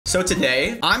So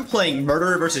today, I'm playing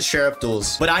Murderer versus Sheriff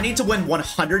Duels, but I need to win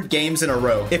 100 games in a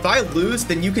row. If I lose,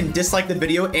 then you can dislike the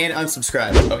video and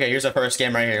unsubscribe. Okay, here's our first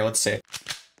game right here. Let's see.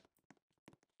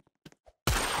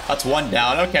 That's one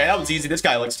down. Okay, that was easy. This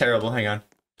guy looks terrible. Hang on.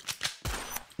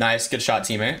 Nice. Good shot,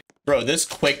 teammate. Bro, this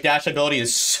quick dash ability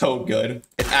is so good.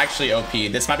 It's actually OP.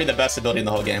 This might be the best ability in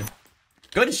the whole game.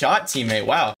 Good shot, teammate.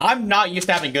 Wow. I'm not used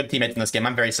to having good teammates in this game.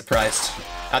 I'm very surprised.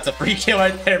 That's a free kill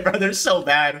right there, bro. They're so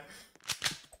bad.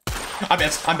 I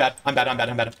missed. I'm bad.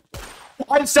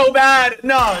 I'm so bad.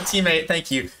 No, teammate.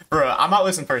 Thank you. Bro, I'm not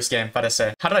losing first game, but I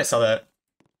say. How did I sell that?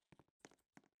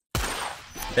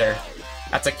 There.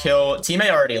 That's a kill. Teammate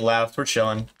already left. We're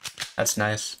chilling. That's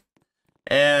nice.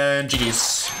 And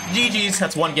GG's. GG's.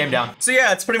 That's one game down. So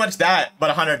yeah, it's pretty much that, but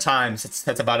 100 times.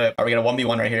 That's about it. Are we gonna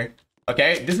 1v1 right here?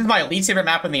 Okay, this is my least favorite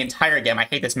map in the entire game. I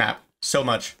hate this map so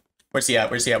much. Where's he at?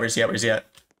 Where's he at? Where's he at? Where's he at?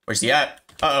 Where's he at?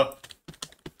 Uh-oh.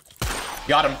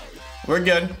 Got him. We're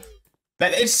good.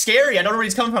 It's scary. I don't know where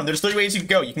he's coming from. There's 3 ways you can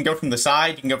go. You can go from the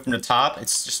side. You can go from the top.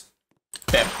 It's just...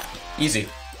 bam. Easy.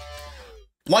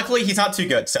 Luckily, he's not too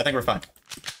good, so I think we're fine.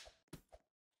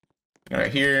 All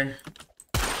right, here.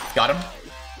 Got him.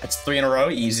 That's 3 in a row.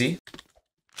 Easy.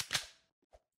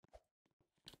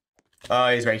 Oh,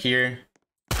 he's right here.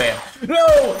 Bam.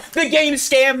 No! The game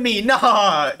scammed me!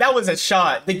 Nah! That was a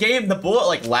shot. The bullet,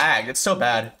 like, lagged. It's so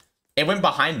bad. It went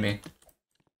behind me.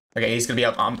 Okay, he's gonna be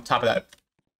up on top of that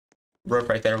rope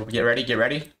right there. Get ready, get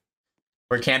ready.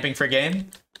 We're camping for game.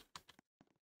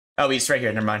 Oh, he's right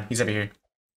here. Never mind. He's over here.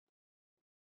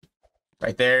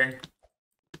 Right there.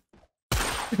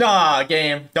 Nah,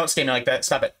 game. Don't scam me like that.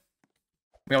 Stop it.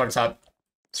 We go over the top.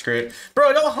 Screw it.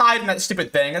 Bro, don't hide in that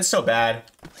stupid thing. That's so bad.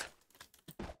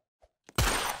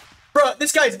 Bro,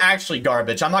 this guy's actually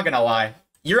garbage. I'm not gonna lie.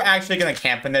 You're actually gonna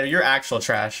camp in there. You're actual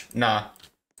trash. Nah.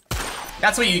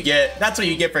 That's what you get. That's what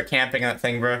you get for camping that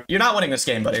thing, bro. You're not winning this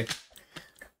game, buddy.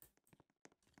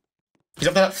 He's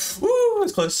up there. Woo,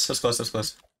 that's close. That's close. That's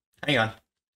close. Hang on.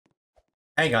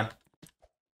 Hang on.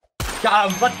 Got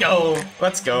him. Let's go.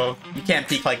 Let's go. You can't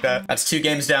peek like that. That's 2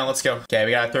 games down. Let's go. Okay, we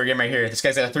got a 3rd game right here. This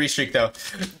guy's got a 3 streak, though.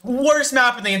 Worst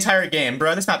map in the entire game,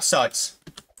 bro. This map sucks.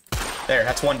 There,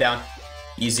 that's 1 down.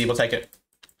 Easy. We'll take it.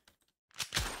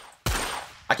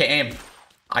 I can't aim.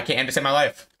 I can't aim to save my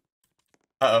life.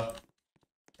 Uh-oh.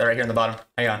 They're right here in the bottom.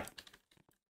 Hang on.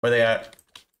 Where they at?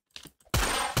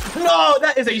 No,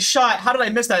 that is a shot. How did I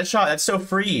miss that shot? That's so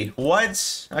free.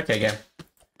 What? Okay, game.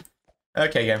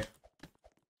 Okay, game.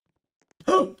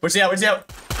 Where's he at? Where's he at?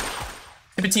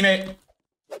 Stupid teammate.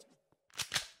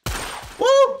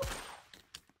 Woo!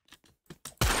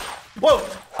 Whoa!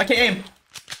 I can't aim.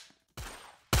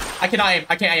 I cannot aim.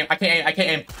 I can't aim. I can't aim. I can't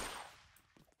aim.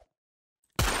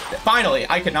 Finally,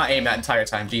 I could not aim that entire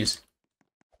time. Jeez.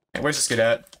 Okay, where's this kid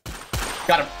at?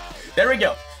 Got him. There we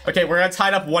go. Okay, we're gonna tie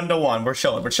it up 1-1. We're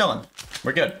chilling. We're chilling.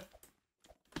 We're good.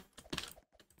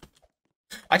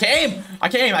 I can't aim. I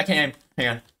can't aim. I can't aim. Hang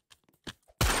on.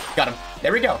 Got him.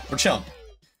 There we go. We're chilling.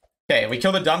 Okay, we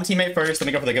killed the dumb teammate first. Let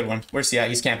me go for the good one. Where's he at?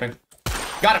 He's camping.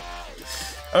 Got him.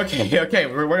 Okay, okay.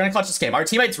 We're gonna clutch this game. Our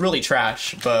teammate's really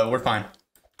trash, but we're fine.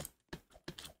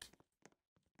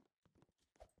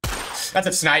 That's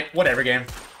a snipe. Whatever, game.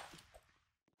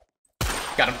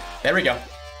 Got him. There we go.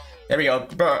 There we go.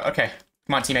 Bro, okay.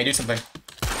 Come on, teammate. Do something.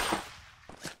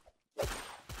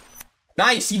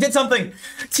 Nice. He did something.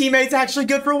 Teammate's actually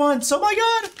good for once. Oh my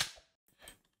god.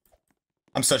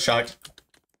 I'm so shocked.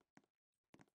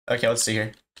 Okay, let's see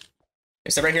here.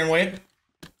 Sit right here and wait.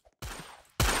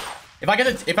 If I get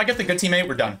the good teammate,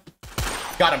 we're done.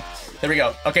 Got him. There we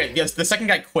go. Okay, yes, the second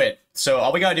guy quit. So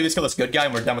all we gotta do is kill this good guy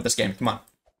and we're done with this game. Come on.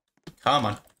 Come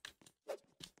on.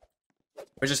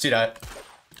 Where's this dude at?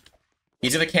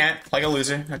 He's in the camp like a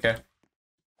loser. Okay.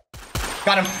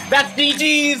 Got him. That's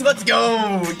GG's. Let's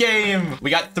go. Game. We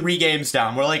got 3 games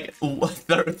down. We're like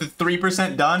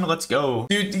 3% done. Let's go.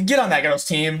 Dude, get on that girl's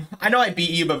team. I know I beat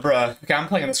you, but bruh. Okay, I'm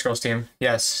playing on this girl's team.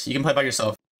 Yes, you can play by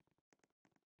yourself.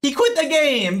 He quit the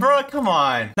game, bruh. Come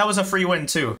on. That was a free win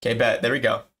too. Okay, bet. There we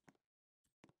go.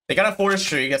 They got a 4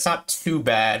 streak. That's not too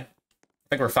bad. I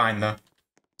think we're fine though.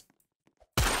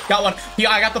 Got one.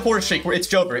 Yeah, I got the 4 streak. It's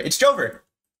Jover. It's Jover.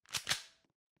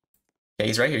 Okay,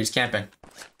 he's right here. He's camping.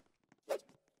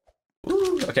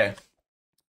 Ooh, okay.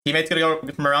 Teammate's gonna go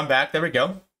from around back. There we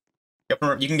go.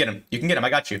 You can get him. You can get him. I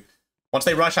got you. Once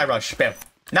they rush, I rush. Bam.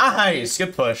 Nice.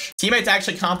 Good push. Teammate's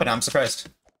actually competent. I'm surprised.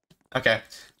 Okay.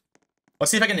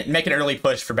 Let's see if I can make an early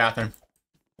push for bathroom.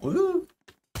 Woo.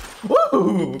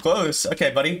 Woo. Close. Okay,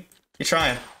 buddy. You're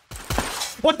trying.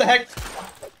 What the heck?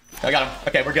 I got him.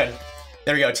 Okay, we're good.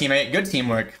 There we go, teammate. Good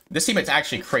teamwork. This teammate's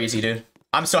actually crazy, dude.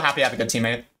 I'm so happy to have a good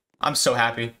teammate. I'm so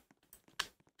happy.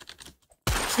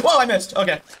 Whoa, I missed.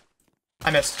 Okay.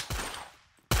 I missed.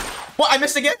 What? I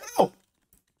missed again? Oh.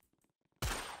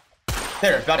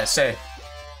 There, gotta say.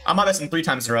 I'm not missing 3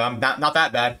 times in a row. I'm not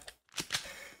that bad.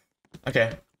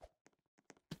 Okay.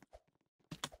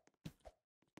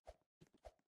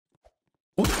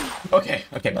 Ooh. Okay,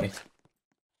 buddy.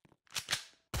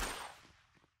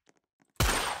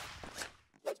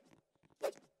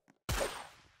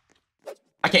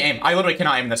 I can't aim. I literally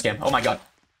cannot aim in this game. Oh my god.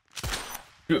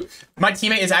 Dude, my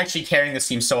teammate is actually carrying this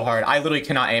team so hard. I literally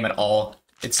cannot aim at all.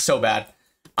 It's so bad.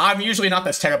 I'm usually not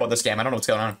this terrible at this game. I don't know what's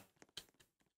going on.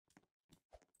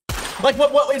 Like,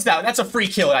 what is that? That's a free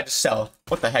kill I just sell.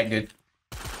 What the heck, dude?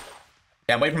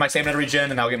 Yeah, I'm waiting for my stamina to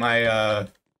regen, and I'll get my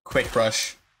quick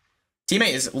brush.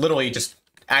 Teammate is literally just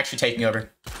actually taking over.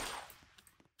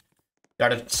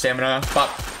 Got a stamina. Pop.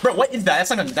 Bro, what is that? That's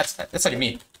not even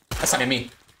me. That's not even me.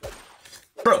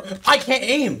 Bro, I can't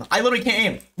aim. I literally can't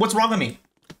aim. What's wrong with me?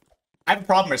 I have a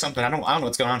problem or something. I don't know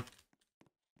what's going on.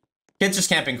 Kid's just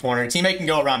camping corner. Teammate can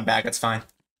go around back. That's fine.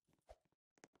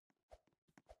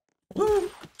 Woo.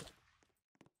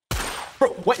 Bro,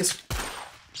 what is...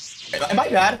 Am I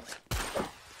bad?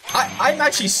 I'm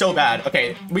actually so bad.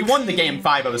 Okay, we won the game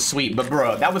 5. It was sweet, but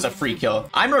bro, that was a free kill.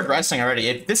 I'm regressing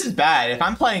already. This is bad. If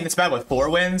I'm playing this bad with 4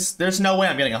 wins, there's no way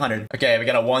I'm getting 100. Okay, we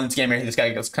got a 1s game here. This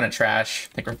guy goes kind of trash.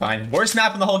 I think we're fine. Worst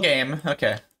map in the whole game.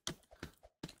 Okay.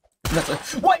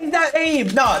 What is that aim?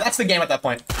 No, that's the game at that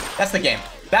point. That's the game.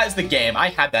 That is the game. I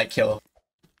had that kill.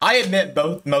 I admit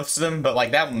most of them, but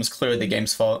like that one was clearly the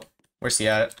game's fault. Where's he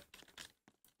at?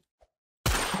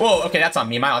 Whoa, okay, that's on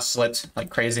me. My mouse slipped like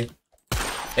crazy.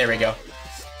 There we go.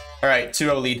 All right,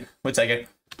 2-0 lead. We'll take it.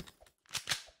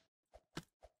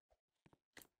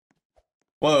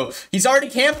 Whoa, he's already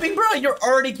camping, bro? You're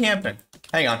already camping.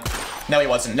 Hang on. No, he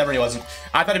wasn't. Never he wasn't.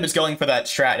 I thought he was going for that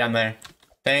strat down there.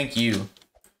 Thank you.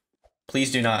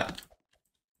 Please do not.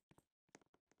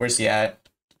 Where's he at?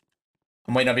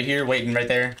 I'm waiting over here, waiting right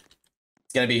there.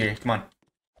 He's gonna be here. Come on.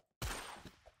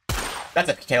 That's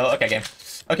a kill. Okay, game.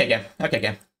 Okay, game. Okay,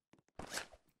 game.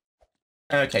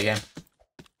 Okay, game.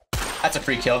 That's a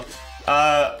free kill.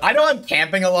 I know I'm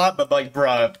camping a lot, but like,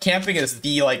 bruh, camping is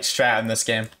the like strat in this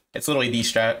game. It's literally the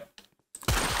strat.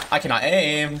 I cannot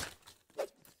aim.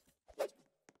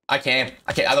 I can't aim.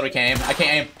 I literally can't aim. I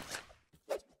can't aim.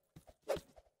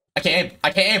 I can't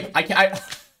aim. I can't aim.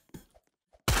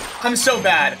 I'm so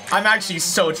bad. I'm actually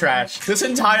so trash. This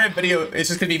entire video is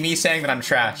just gonna be me saying that I'm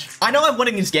trash. I know I'm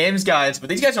winning these games, guys, but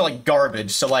these guys are like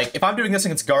garbage. So like, if I'm doing this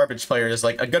against garbage players,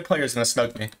 like a good player is gonna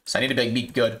smoke me. So I need to be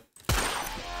good.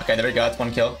 Okay, there we go. That's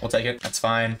 1 kill. We'll take it. That's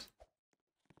fine.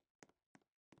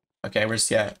 Okay, where's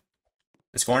he at?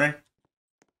 This corner?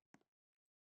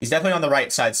 He's definitely on the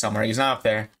right side somewhere. He's not up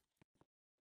there.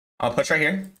 I'll push right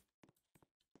here.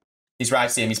 He's right. I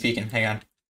see him. He's peeking. Hang on.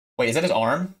 Wait, is that his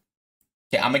arm?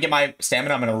 Okay, I'm gonna get my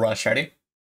stamina. I'm gonna rush. Ready?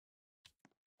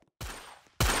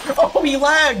 Oh, he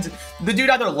lagged! The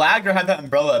dude either lagged or had that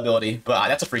umbrella ability. But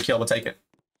that's a free kill. We'll take it.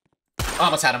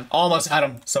 Almost had him. Almost had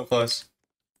him. So close.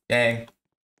 Dang.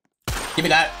 Give me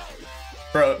that.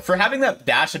 Bro, for having that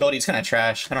dash ability, it's kind of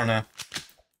trash. I don't know.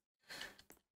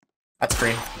 That's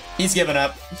free. He's given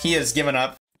up. He has given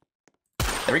up.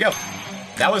 There we go.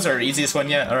 That was our easiest one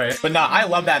yet. All right. But nah, I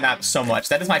love that map so much.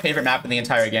 That is my favorite map in the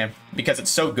entire game because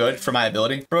it's so good for my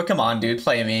ability. Bro, come on, dude.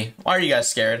 Play me. Why are you guys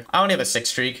scared? I only have a 6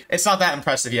 streak. It's not that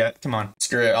impressive yet. Come on.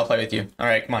 Screw it. I'll play with you. All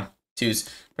right, come on. 2s.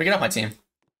 Bring it up my team.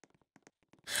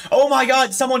 Oh my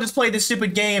god, someone just played this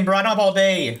stupid game, bro. I don't have all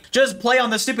day. Just play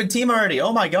on the stupid team already.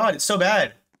 Oh my god, it's so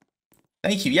bad.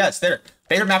 Thank you. Yes, there.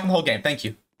 Favorite map in the whole game. Thank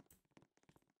you.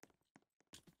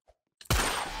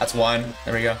 That's 1.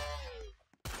 There we go.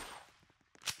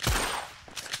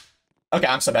 Okay,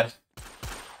 I'm so bad.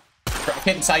 Bro, I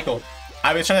couldn't cycle.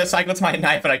 I was trying to cycle to my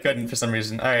knife, but I couldn't for some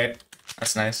reason. Alright.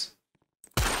 That's nice.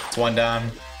 It's 1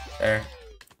 down. There.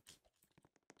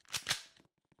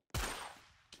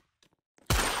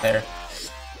 There.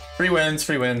 Free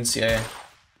wins, yeah.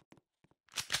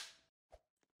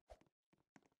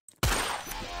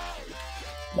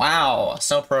 Wow,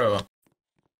 so pro.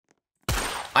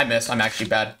 I missed, I'm actually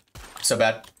bad. I'm so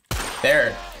bad.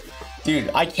 There.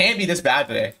 Dude, I can't be this bad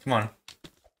today. Come on.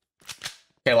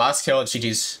 Okay, last kill at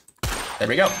GG's. There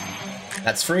we go.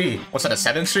 That's free. What's that, a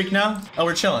 7 streak now? Oh,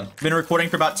 we're chilling. Been recording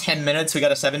for about 10 minutes. We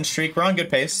got a 7 streak. We're on good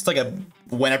pace. It's like a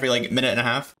win every like minute and a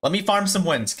half. Let me farm some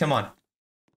wins. Come on.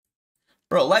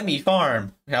 Bro, let me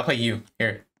farm. Okay, I'll play you.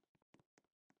 Here.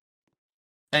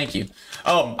 Thank you.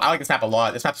 Oh, I like this map a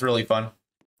lot. This map's really fun.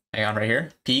 Hang on, right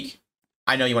here. Peek.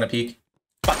 I know you want to peek.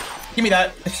 Fuck. Give me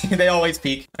that. They always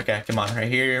peek. Okay, come on. Right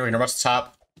here. We're gonna rush the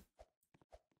top.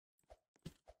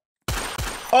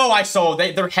 Oh, I saw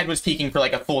their head was peeking for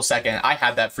like a full second. I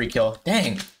had that free kill.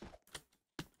 Dang.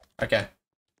 Okay.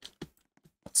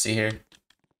 Let's see here. Did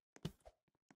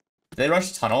they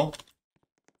rush the tunnel?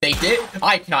 They did?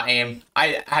 I cannot aim.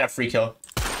 I had a free kill.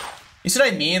 You see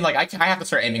what I mean? Like, I have to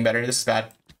start aiming better. This is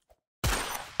bad.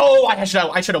 Oh, I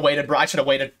should have waited, bro. I should have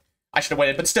waited.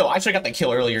 But still, I should have got the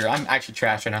kill earlier. I'm actually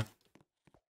trash right now.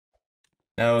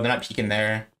 No, they're not peeking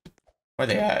there. Where are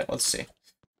they at? Let's see.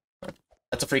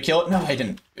 That's a free kill. No, I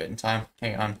didn't do it in time.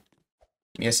 Hang on.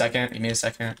 Give me a second. Give me a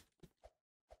second.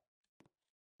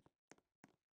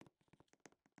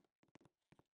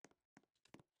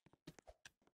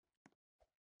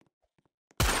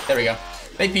 There we go.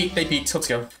 They peeked. They peeked. Let's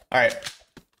go. All right.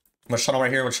 Which tunnel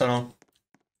right here? Which tunnel?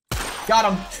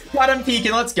 Got him. Got him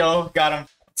peeking. Let's go. Got him.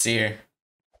 Let's see here.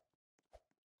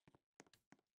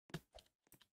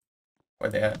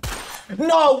 Where they at?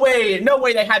 No way! No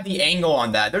way they had the angle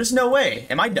on that. There's no way.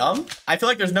 Am I dumb? I feel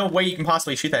like there's no way you can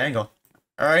possibly shoot that angle.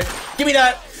 Alright. Give me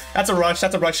that! That's a rush.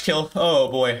 That's a rush kill. Oh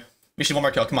boy. We should one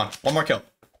more kill. Come on. One more kill.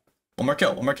 One more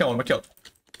kill. One more kill. One more kill.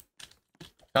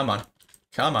 Come on.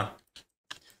 Come on.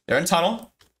 They're in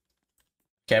tunnel.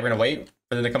 Okay, we're gonna wait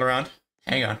for them to come around.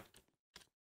 Hang on.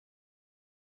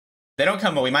 They don't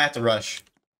come, but we might have to rush.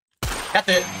 That's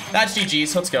it. That's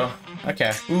GG's. Let's go.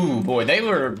 Okay. Ooh, boy. They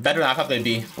were better than I thought they'd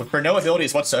be. For no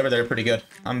abilities whatsoever, they're pretty good.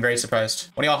 I'm very surprised.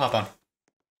 What do y'all hop on?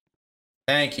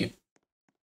 Thank you.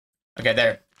 Okay,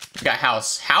 there. We got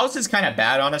house. House is kind of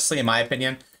bad, honestly, in my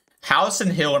opinion. House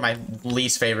and hill are my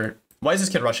least favorite. What is this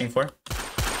kid rushing for?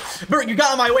 Bro, you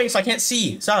got in my way, so I can't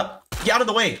see. Stop. Get out of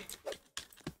the way.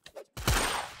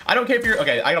 I don't care if you're...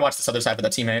 Okay, I gotta watch this other side for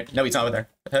that teammate. No, he's not over there.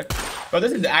 What the heck? Bro,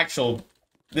 this is actual...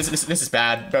 This is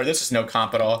bad. Bro, this is no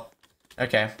comp at all.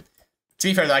 Okay. To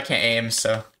be fair, though, I can't aim,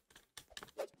 so...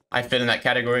 I fit in that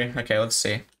category. Okay, let's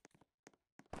see.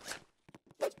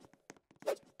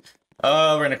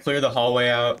 Oh, we're gonna clear the hallway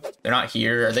out. They're not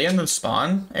here. Are they in the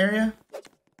spawn area?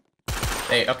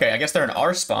 Okay, I guess they're in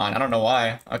our spawn. I don't know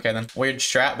why. Okay, then. Weird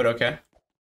strat, but okay.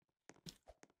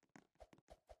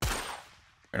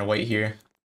 We're gonna wait here.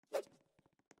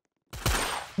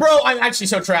 Bro, I'm actually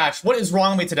so trash. What is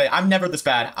wrong with me today? I'm never this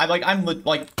bad. I'm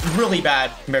like really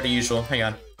bad compared to usual. Hang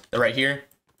on. They're right here.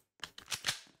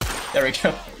 There we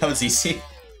go. That was easy.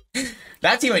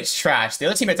 That teammate's trash. The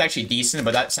other teammate's actually decent,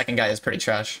 but that second guy is pretty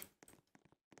trash.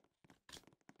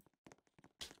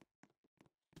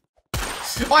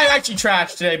 I'm actually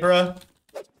trash today, bro.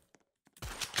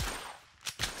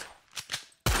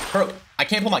 Bro, I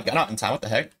can't pull my gun out in time. What the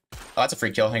heck? Oh, that's a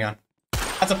free kill. Hang on.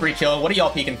 That's a free kill. What are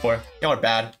y'all peeking for? Y'all are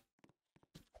bad.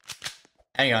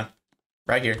 Hang on.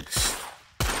 Right here.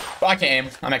 Oh, I can't aim.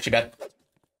 I'm actually bad.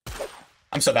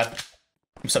 I'm so bad.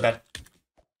 I'm so bad.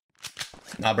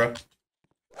 Nah, bro.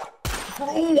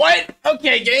 What?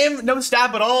 Okay, game. No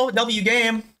stab at all. W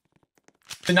game.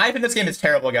 The knife in this game is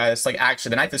terrible, guys. Like,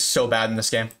 actually, the knife is so bad in this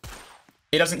game.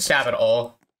 It doesn't stab at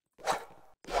all.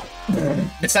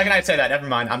 The second I say that, never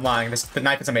mind. I'm lying. The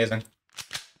knife is amazing.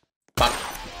 Pop.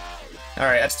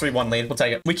 Alright, that's 3-1 lead. We'll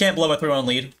take it. We can't blow a 3-1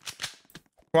 lead.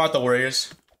 We're out the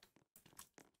Warriors.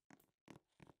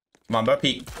 Come on, bro.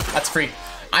 Peek. That's free.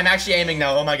 I'm actually aiming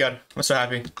now. Oh my god. I'm so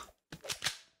happy.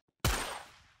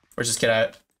 Where's this kid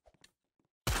at?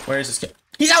 Where is this kid?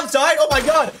 He's outside? Oh my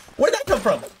god! Where'd that come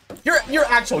from? You're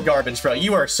actual garbage, bro.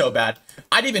 You are so bad.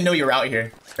 I didn't even know you were out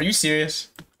here. Are you serious?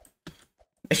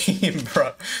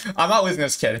 Bro, I'm not losing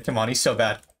this kid. Come on, he's so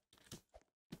bad.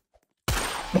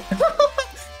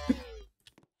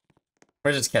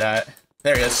 Where's this kid at?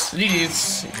 There he is.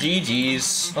 GG's.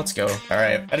 GG's. Let's go.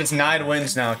 Alright. That is 9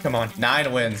 wins now. Come on.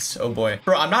 9 wins. Oh boy.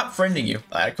 Bro, I'm not friending you.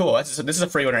 Alright, cool. This is a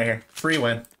free win right here. Free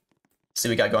win. Let's see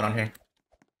what we got going on here.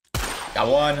 Got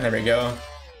one. There we go.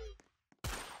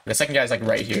 The second guy's like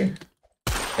right here.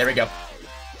 There we go.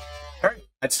 Alright.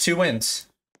 That's 2 wins.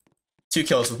 2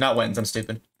 kills, not wins. I'm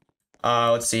stupid.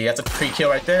 Let's see. That's a free kill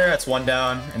right there. That's 1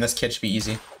 down. And this kid should be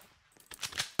easy.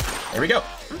 There we go.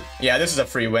 Yeah, this is a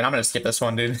free win. I'm gonna skip this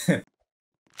one, dude.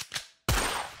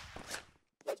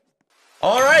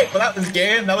 Alright, well that was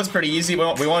game. That was pretty easy. We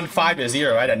won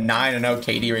 5-0. I had a 9-0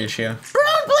 KD ratio. Bro,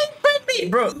 blink me!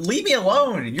 Bro, leave me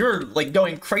alone. You're like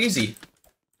going crazy.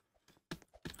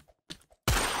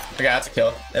 Okay, that's a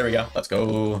kill. There we go. Let's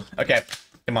go. Okay,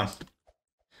 come on. I'm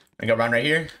gonna go run right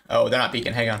here. Oh, they're not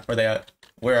peeking. Hang on. Where are they at?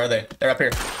 Where are they? They're up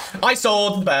here. I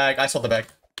sold the bag. I sold the bag.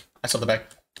 I sold the bag.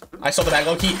 I sold the bag.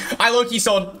 Low-key. I low-key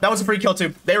sold. That was a free kill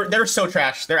too. They're so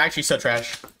trash. They're actually so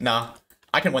trash. Nah.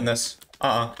 I can win this.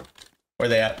 Where are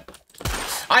they at?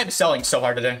 I'm selling so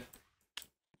hard today.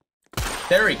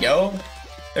 There we go.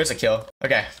 There's a kill.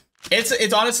 Okay.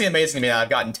 It's honestly amazing to me that I've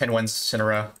gotten 10 wins in a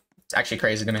row. It's actually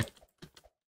crazy to me.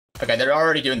 Okay, they're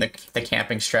already doing the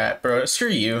camping strat, bro. Screw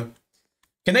you.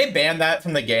 Can they ban that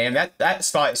from the game? That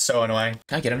spot is so annoying.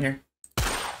 Can I get him here?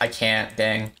 I can't,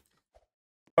 dang.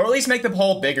 Or at least make the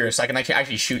hole bigger so I can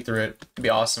actually shoot through it. It'd be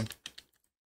awesome.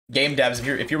 Game devs,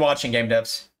 if you're watching, game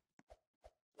devs.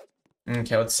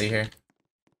 Okay, let's see here.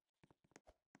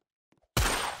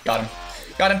 Got him.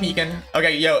 Got him peeking.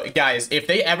 Okay, yo, guys, if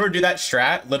they ever do that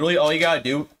strat, literally all you gotta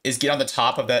do is get on the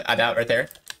top of that right there.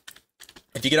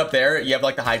 If you get up there, you have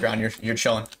like the high ground. You're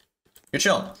chilling. You're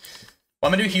chilling. What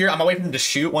I'm gonna do here, I'm gonna wait for him to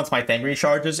shoot once my thing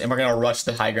recharges, and we're gonna rush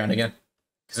the high ground again.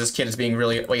 Because this kid is being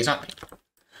really... Wait, he's not...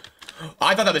 Oh,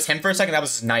 I thought that was him for a second. That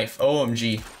was his knife.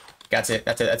 OMG. That's it.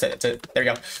 That's it. That's it. That's it. There we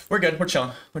go. We're good. We're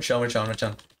chilling. We're chilling. We're chilling. We're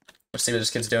chilling. Let's see what this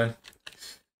kid's doing.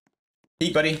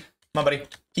 Peek, buddy. Come on, buddy.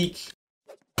 Peek.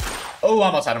 Oh,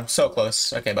 almost had him. So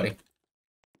close. Okay, buddy.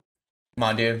 Come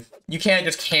on, dude. You can't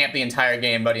just camp the entire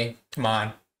game, buddy. Come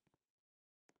on.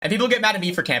 And people get mad at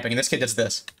me for camping, and this kid does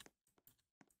this.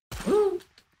 Woo.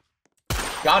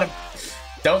 Got him.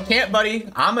 Don't camp, buddy.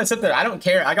 I'm gonna sit there. I don't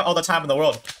care. I got all the time in the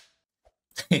world.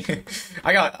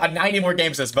 I got 90 more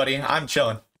games this, buddy. I'm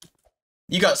chilling.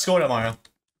 You got school tomorrow.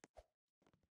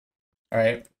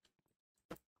 Alright.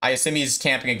 I assume he's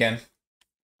camping again.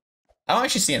 I don't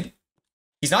actually see him.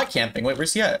 He's not camping. Wait,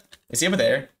 where's he at? Is he over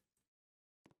there?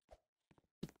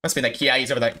 Must be like, yeah, he's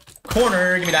over that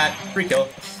corner. Give me that. Free kill.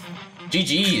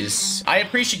 GG's. I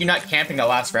appreciate you not camping that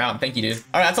last round. Thank you, dude.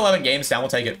 Alright, that's 11 games down. We'll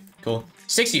take it. Cool.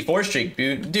 64 streak,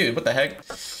 dude. Dude, what the heck?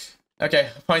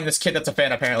 Okay, playing this kid that's a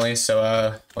fan, apparently,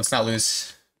 so, let's not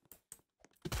lose.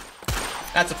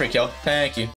 That's a free kill.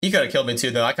 Thank you. He could have killed me, too,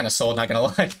 though. I kind of sold, not gonna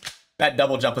lie. That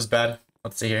double jump was bad.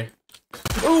 Let's see here.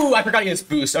 Ooh, I forgot to get his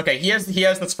boost. Okay, he has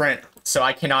the sprint, so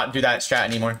I cannot do that strat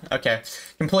anymore. Okay,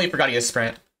 completely forgot to get his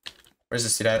sprint. Where's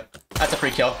this dude at? That's a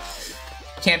free kill.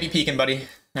 Can't be peeking, buddy.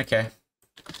 Okay.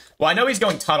 Well, I know he's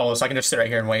going tunnel, so I can just sit right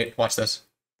here and wait. Watch this.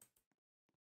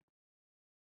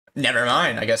 Never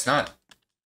mind. I guess not.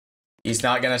 He's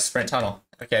not gonna sprint tunnel.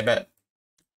 Okay, I bet.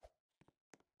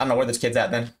 I don't know where this kid's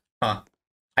at then. Huh.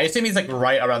 I assume he's like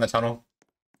right around the tunnel.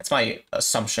 That's my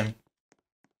assumption.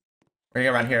 We're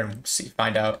gonna go around here and see,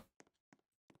 find out.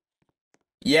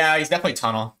 Yeah, he's definitely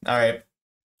tunnel. Alright.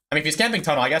 I mean, if he's camping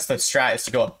tunnel, I guess the strat is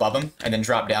to go above him and then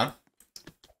drop down.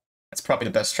 That's probably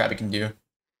the best strat we can do.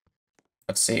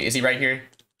 Let's see. Is he right here?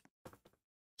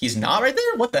 He's not right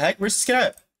there? What the heck? Where's this kid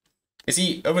at? Is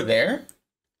he over there?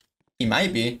 He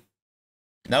might be.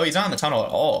 No, he's not in the tunnel at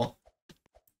all.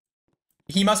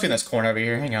 He must be in this corner over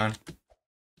here. Hang on.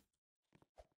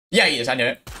 Yeah, he is. I knew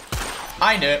it.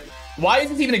 I knew it. Why does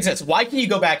this even exist? Why can you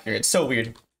go back here? It's so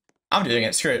weird. I'm doing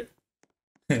it. Screw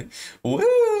it.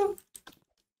 Woo!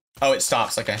 Oh, it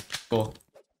stops. Okay, cool.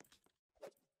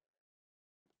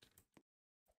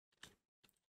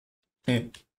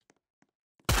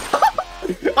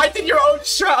 I did your own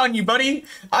strat on you, buddy.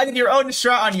 I did your own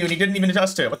strat on you, and you didn't even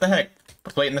adjust to it. What the heck?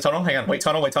 Wait in the tunnel. Hang on. Wait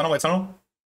tunnel. Wait tunnel. Wait tunnel.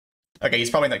 Okay, he's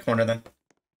probably in that corner then.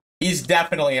 He's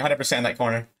definitely 100% in that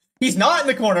corner. He's not in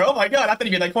the corner. Oh my god, I thought he'd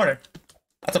be in that corner.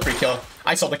 That's a free kill.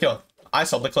 I sold the kill. I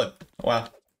sold the clip. Wow.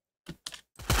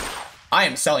 I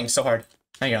am selling so hard.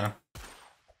 Hang on.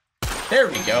 There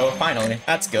we go. Finally.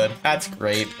 That's good. That's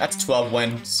great. That's 12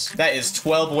 wins. That is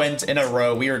 12 wins in a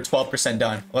row. We are 12%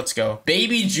 done. Let's go.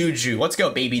 Baby Juju. Let's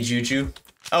go, Baby Juju.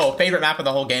 Oh, favorite map of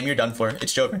the whole game. You're done for.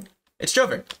 It's Jover. It's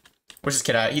Jover. Where's this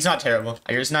kid at? He's not terrible.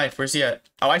 I hear his knife. Where's he at?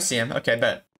 Oh, I see him. Okay,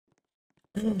 bet.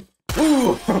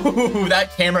 Ooh,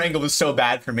 that camera angle was so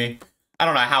bad for me. I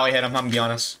don't know how I hit him. I'm gonna be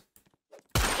honest.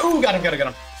 Ooh, got him. Got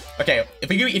him. Okay, if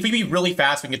we be really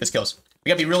fast, we can get this kills. We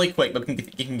gotta be really quick, but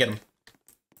you can get him.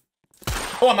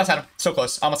 Oh, almost had him. So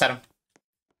close. Almost had him.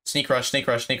 Sneak rush. Sneak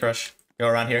rush. Sneak rush. Go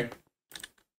around here.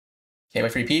 Okay,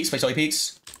 wait for he peeks. Wait till he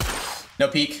peeks. No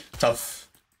peek. Tough.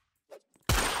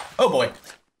 Oh boy.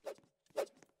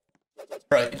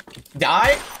 Bro,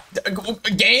 die?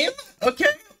 Game? Okay.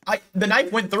 The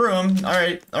knife went through him.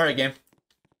 Alright, game.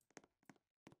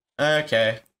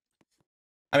 Okay.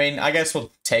 I mean, I guess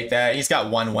we'll take that. He's got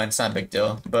 1 win, it's not a big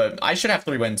deal. But I should have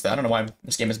 3 wins, though. I don't know why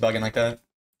this game is bugging like that.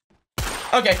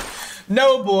 Okay.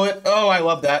 No bullet. Oh, I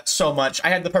love that so much. I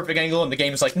had the perfect angle, and the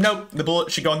game is like, nope, the bullet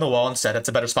should go on the wall instead. That's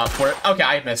a better spot for it. Okay,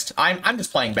 I missed. I'm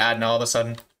just playing bad now all of a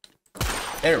sudden.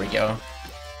 There we go.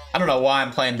 I don't know why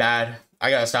I'm playing bad. I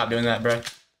gotta stop doing that, bro.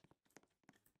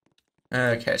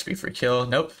 Okay, should be free kill.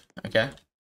 Nope. Okay.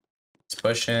 Let's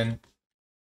push in.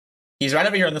 He's right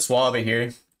over here on this wall over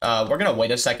here. We're gonna wait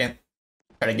a second.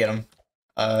 Try to get him.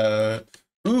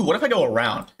 Ooh, what if I go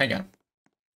around? Hang on.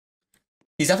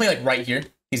 He's definitely like right here.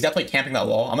 He's definitely camping that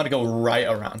wall. I'm gonna go right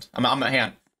around. I'm gonna hang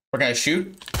on. We're gonna shoot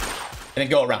and then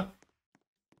go around.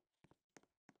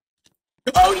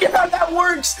 Oh yeah, that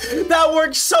works. That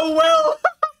works so well.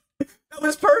 That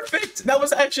was perfect. That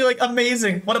was actually like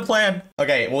amazing. What a plan.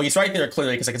 Okay, well he's right there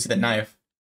clearly because I can see the knife.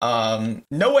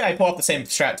 No way I pull off the same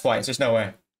strat twice. There's no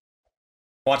way.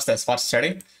 Watch this. Watch this.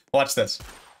 Ready? Watch this.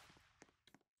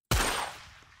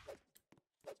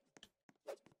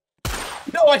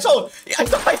 No, I told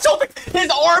his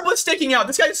arm was sticking out.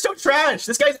 This guy's so trash.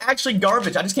 This guy's actually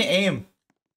garbage. I just can't aim.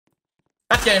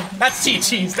 That's game. That's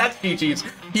GG's. That's GG's.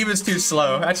 He was too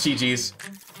slow. That's GG's.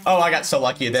 Oh, I got so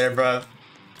lucky there, bro.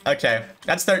 Okay,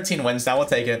 that's 13 wins now. We'll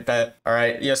take it. Bet. All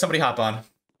right, yo, somebody hop on.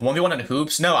 1v1 in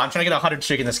hoops? No, I'm trying to get a 100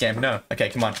 streak in this game. No. Okay,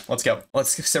 come on. Let's go.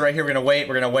 Let's sit right here. We're gonna wait.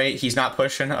 We're gonna wait. He's not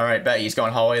pushing. All right, bet. He's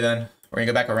going hallway then. We're gonna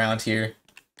go back around here.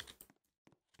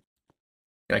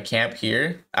 Gonna camp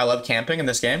here. I love camping in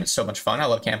this game. It's so much fun. I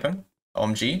love camping.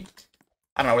 OMG.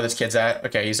 I don't know where this kid's at.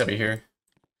 Okay, he's over here.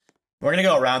 We're gonna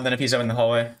go around then if he's over in the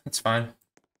hallway. That's fine.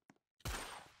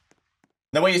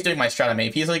 No way he's doing my strat on me.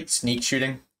 If he's like sneak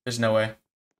shooting, there's no way.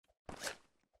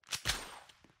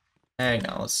 Hang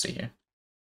on, let's see here.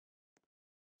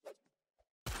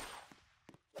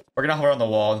 We're gonna hover on the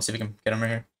wall and see if we can get him right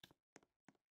here.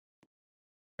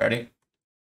 Ready?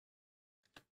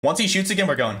 Once he shoots again,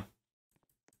 we're going.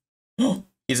 He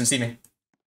doesn't see me.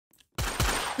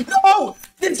 No!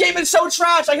 This game is so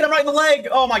trash! I hit him right in the leg!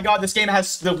 Oh my god, this game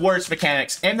has the worst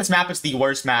mechanics. And this map is the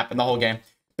worst map in the whole game.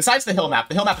 Besides the hill map.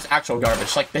 The hill map is actual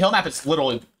garbage. Like, the hill map is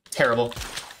literally terrible.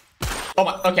 Oh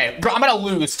my, okay. Bro, I'm gonna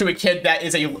lose to a kid that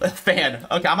is a fan.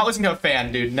 Okay, I'm not losing to a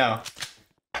fan, dude. No.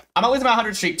 I'm not losing my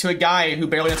 100 streak to a guy who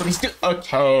barely knows what he's doing.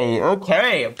 Okay.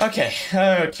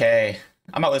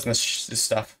 I'm not losing to this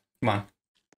stuff. Come on.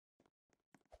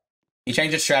 He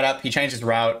changed his strat up. He changed his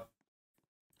route.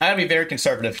 I gotta be very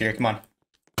conservative here. Come on.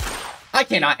 I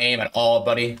cannot aim at all,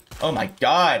 buddy. Oh my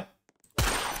god.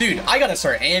 Dude, I gotta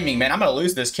start aiming, man. I'm gonna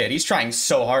lose this kid. He's trying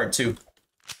so hard, too.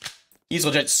 He's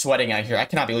legit sweating out here. I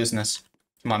cannot be losing this.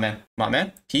 Come on, man. Come on,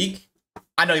 man. Peek.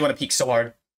 I know you want to peek so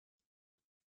hard.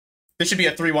 This should be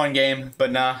a 3-1 game,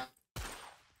 but nah.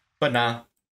 But nah.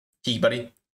 Peek,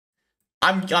 buddy.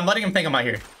 I'm letting him think I'm out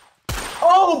here.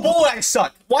 Oh, boy, I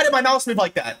suck. Why did my mouse move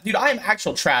like that? Dude, I am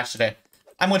actual trash today.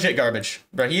 I'm legit garbage.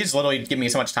 Bro, he's literally giving me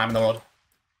so much time in the world.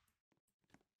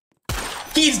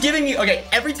 He's giving me... Okay,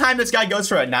 every time this guy goes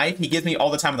for a knife, he gives me all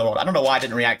the time in the world. I don't know why I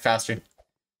didn't react faster.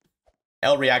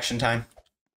 L reaction time.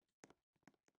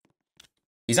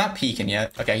 He's not peeking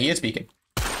yet. Okay, he is peeking.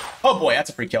 Oh boy, that's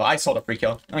a free kill. I sold a free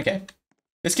kill. Okay.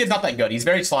 This kid's not that good. He's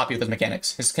very sloppy with his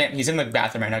mechanics. He's in the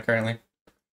bathroom right now currently.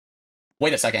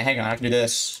 Wait a second. Hang on. I can do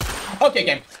this. Okay,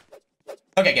 game.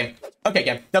 Okay, game. Okay,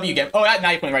 game. W game. Oh, that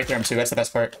knife went right through him too. That's the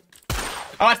best part.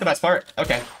 Oh, that's the best part.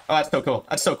 Okay. Oh, that's so cool.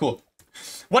 That's so cool.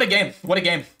 What a game. What a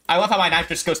game. I love how my knife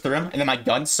just goes through him and then my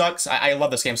gun sucks. I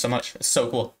love this game so much. It's so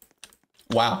cool.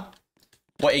 Wow.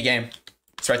 What a game.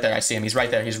 It's right there. I see him. He's right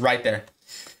there. He's right there.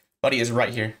 Buddy is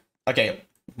right here. Okay.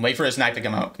 Wait for his knife to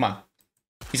come out. Come on.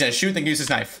 He's gonna shoot then use his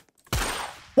knife.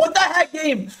 What the heck,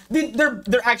 game? They're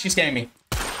actually scamming me.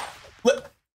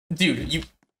 Dude, you...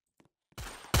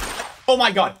 Oh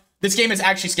my god. This game is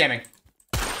actually scamming.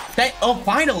 Oh,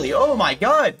 finally. Oh my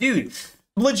god, dude.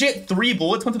 Legit 3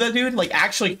 bullets went to that dude. Like,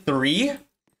 actually 3?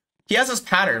 He has this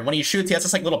pattern. When he shoots, he has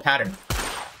this, like, little pattern.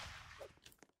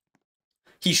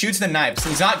 He shoots the knives.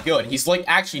 He's not good. He's, like,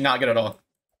 actually not good at all.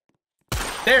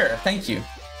 There. Thank you.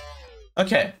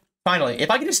 Okay. Finally. If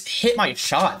I could just hit my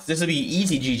shots, this would be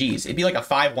easy GG's. It'd be like a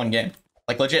 5-1 game.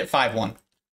 Like, legit 5-1.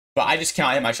 But I just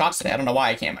cannot hit my shots today. I don't know why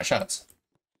I can't hit my shots.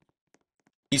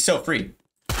 He's so free.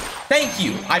 Thank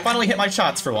you. I finally hit my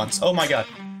shots for once. Oh my god.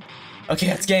 Okay,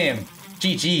 that's game.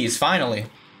 GG's. Finally.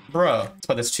 Bro. Let's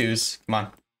play this twos. Come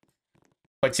on.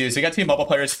 Play twos. We got 2 mobile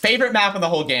players. Favorite map in the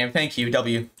whole game. Thank you.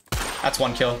 W. That's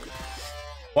 1 kill.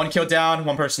 1 kill down.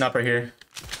 1 person up right here.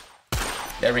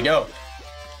 There we go.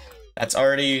 That's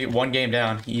already 1 game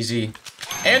down. Easy.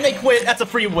 And they quit. That's a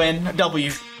free win.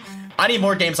 W. I need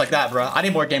more games like that, bro. I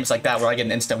need more games like that where I get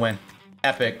an instant win.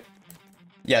 Epic.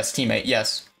 Yes, teammate.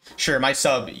 Yes. Sure, my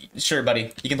sub. Sure,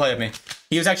 buddy. You can play with me.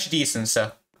 He was actually decent,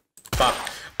 so. Pop.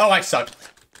 Oh, I suck.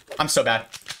 I'm so bad.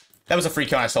 That was a free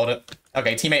kill and I sold it.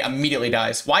 Okay, teammate immediately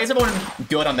dies. Why is everyone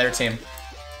good on their team?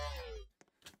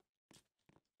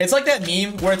 It's like that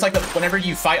meme where it's like whenever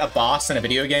you fight a boss in a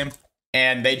video game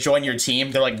and they join your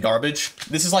team, they're like garbage.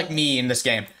 This is like me in this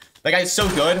game. The guy's so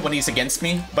good when he's against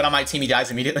me, but on my team he dies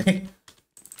immediately.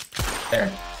 There.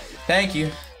 Thank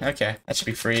you. Okay, that should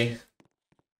be free.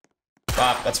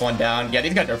 Bop, that's 1 down. Yeah,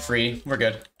 these guys are free. We're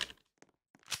good.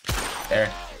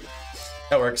 There.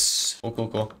 That works. Cool, cool,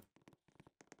 cool.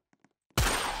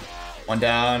 1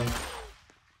 down.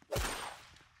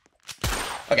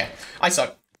 Okay, I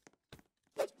suck.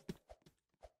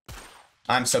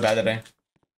 I'm so bad today.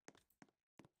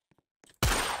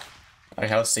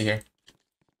 Okay, let's see here.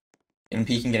 Get him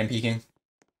peeking, get him peeking.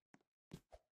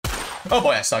 Oh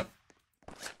boy, I suck.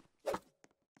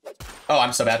 Oh,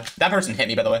 I'm so bad. That person hit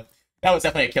me, by the way. That was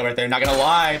definitely a kill right there. Not gonna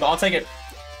lie, but I'll take it.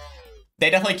 They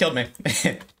definitely killed me.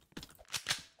 It's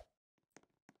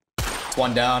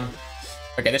one down.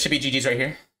 Okay, this should be GG's right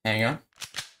here. Hang on.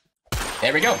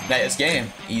 There we go. That is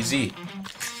game. Easy.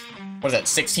 What is that,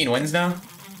 16 wins now?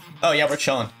 Oh yeah, we're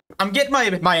chilling. I'm getting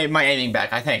my aiming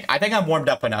back, I think. I think I'm warmed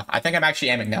up enough. I think I'm actually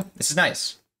aiming now. This is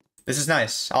nice. This is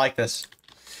nice. I like this.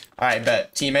 Alright,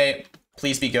 bet. Teammate,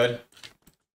 please be good.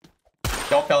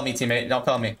 Don't fail me, teammate. Don't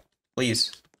fail me.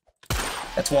 Please.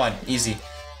 That's one. Easy.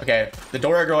 Okay, the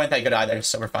door girl ain't that good either,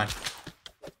 so we're fine.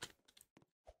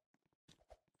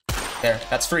 There.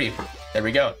 That's free. There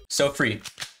we go. So free.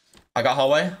 I got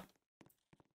hallway.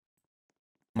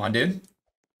 Come on, dude.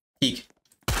 Peek.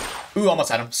 Ooh,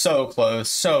 almost had him. So close.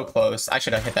 So close. I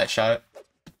should have hit that shot.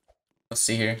 Let's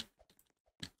see here.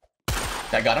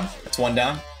 That got him. That's one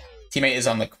down. Teammate is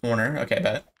on the corner. Okay,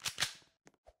 bet.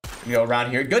 We go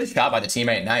around here. Good shot by the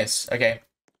teammate. Nice. Okay.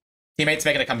 Teammate's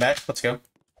making a comeback. Let's go.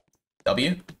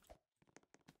 W.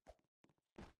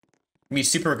 Be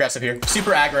super aggressive here.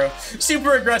 Super aggro.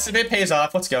 Super aggressive. It pays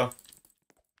off. Let's go.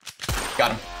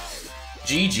 Got him.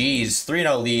 GG's.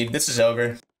 3-0 lead. This is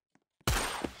over.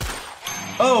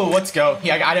 Oh, let's go.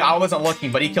 Yeah, I wasn't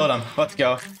looking, but he killed him. Let's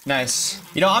go. Nice.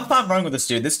 You know, I'm fine running with this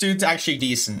dude. This dude's actually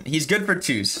decent. He's good for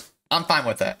twos. I'm fine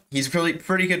with that. He's really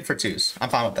pretty good for twos. I'm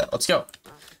fine with that. Let's go.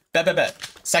 Bet, bet,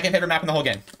 bet. Second favorite map in the whole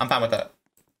game. I'm fine with that.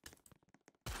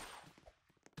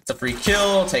 It's a free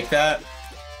kill. Take that.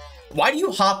 Why do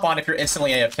you hop on if you're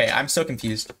instantly AFK? I'm so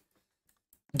confused.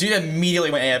 Dude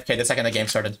immediately went AFK the second the game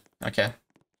started. Okay.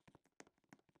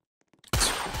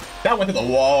 That went through the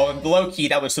wall. Low key,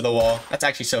 that was through the wall. That's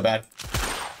actually so bad.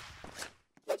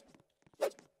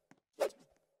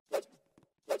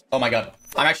 Oh my god.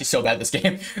 I'm actually so bad at this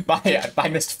game. I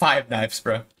missed 5 knives,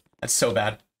 bro. That's so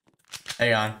bad.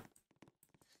 Hang on.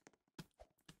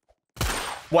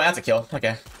 What? That's a kill.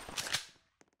 Okay.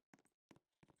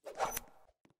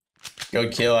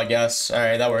 Good kill, I guess.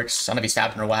 Alright, that works. I don't know if he's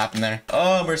tapping or what happened there.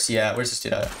 Oh, where's he at? Where's this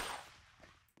dude at?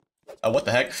 Oh, what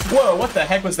the heck? Whoa, what the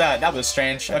heck was that? That was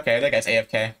strange. Okay, that guy's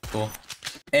AFK. Cool.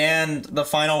 And the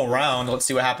final round. Let's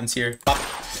see what happens here. Pop.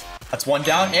 That's one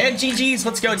down. And GG's.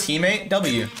 Let's go, teammate.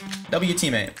 W. W,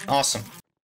 teammate. Awesome.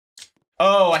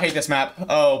 Oh, I hate this map.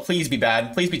 Oh, please be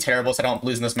bad. Please be terrible so I don't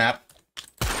lose in this map.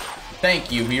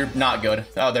 Thank you. You're not good.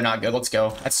 Oh, they're not good. Let's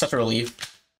go. That's such a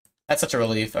relief. That's such a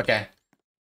relief. Okay.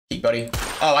 Keep, buddy.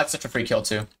 Oh, that's such a free kill,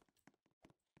 too.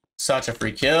 Such a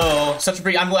free kill. Such a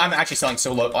free. I'm actually selling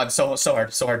so low. I'm so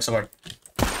hard. So hard. So hard.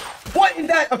 What is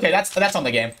that? Okay, that's on the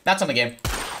game. That's on the game.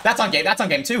 That's on game. That's on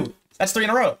game 2. That's 3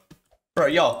 in a row. Bro,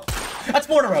 y'all. That's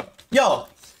 4 in a row. Y'all.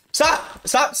 Stop.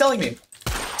 Stop selling me.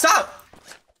 Stop.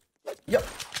 Yep.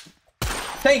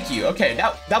 Thank you. Okay,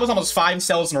 that was almost 5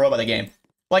 sells in a row by the game.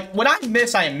 Like, when I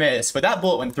miss, I miss. But that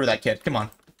bullet went through that kid. Come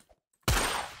on.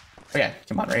 Okay,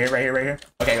 come on. Right here, right here, right here.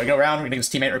 Okay, we go around. We're gonna do this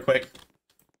teammate real quick.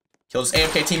 Kill his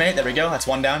AFK teammate. There we go. That's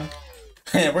one down.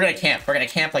 We're gonna camp. We're gonna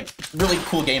camp like really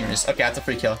cool gamers. Okay, that's a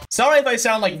free kill. Sorry if I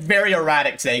sound like very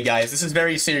erratic today, guys. This is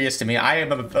very serious to me. I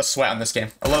am a sweat on this game.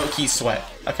 A low-key sweat.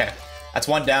 Okay, that's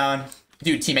one down.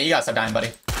 Dude, teammate, you gotta stop dying, buddy.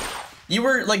 You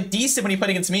were like decent when you played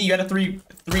against me. You had a you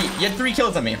had 3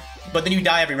 kills on me, but then you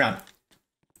die every round.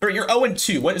 Bro, you're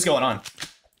 0-2. What is going on?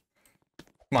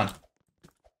 Come on.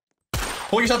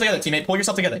 Pull yourself together, teammate. Pull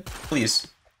yourself together, please.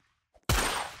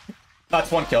 That's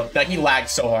one kill. Like, he lagged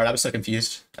so hard. I was so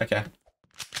confused. Okay.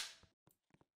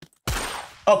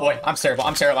 Oh boy, I'm terrible.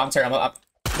 I'm terrible. I'm terrible.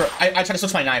 Bro, I tried to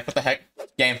switch my knife. What the heck?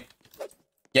 Game.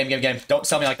 Game. Don't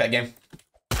sell me like that, game.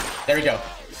 There we go.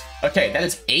 Okay, that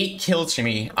is 8 kills for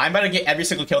me. I'm about to get every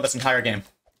single kill this entire game.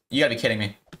 You gotta be kidding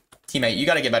me. Teammate, you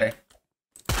gotta get better.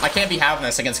 I can't be having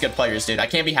this against good players, dude. I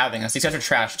can't be having this. These guys are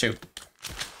trash, too.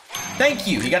 Thank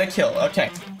you. You got a kill. Okay.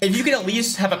 If you can at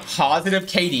least have a positive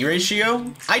KD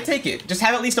ratio, I take it. Just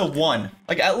have at least a 1.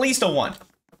 Like, at least a 1.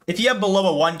 If you have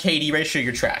below a 1 KD ratio,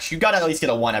 you're trash. You gotta at least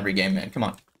get a 1 every game, man. Come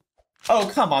on.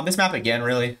 Oh, come on. This map again,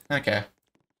 really? Okay.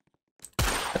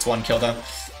 That's 1 kill, though.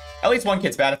 At least 1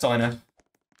 kid's bad. That's all I know.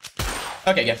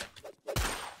 Okay, game.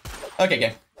 Okay,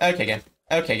 game. Okay, game.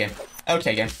 Okay, game.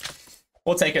 Okay, game.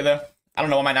 We'll take it, though. I don't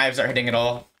know why my knives aren't hitting at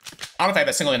all. I don't know if I have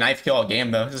a single knife kill all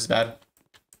game, though. This is bad.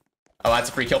 Oh, that's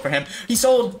a free kill for him. He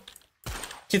sold.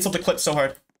 Kid sold the clip so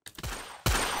hard.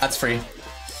 That's free.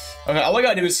 Okay, all I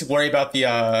gotta do is worry about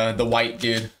the white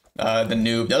dude, the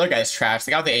noob. The other guy's trash.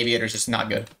 The guy with the aviator is just not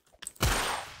good.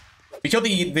 We killed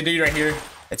the dude right here.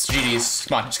 It's GG's.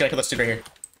 Come on, just gotta kill this dude right here.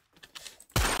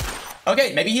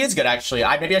 Okay, maybe he is good, actually.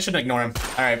 Maybe I shouldn't ignore him.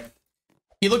 All right.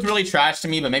 He looked really trash to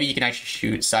me, but maybe he can actually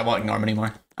shoot, so I won't ignore him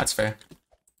anymore. That's fair.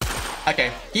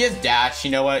 Okay, he has dash.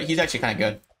 You know what? He's actually kind of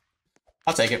good.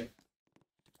 I'll take it.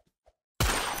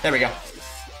 There we go.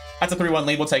 That's a 3-1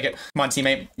 lead. We'll take it. Come on,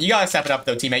 teammate. You gotta step it up,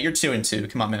 though, teammate. You're 2-2.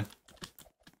 Come on, man.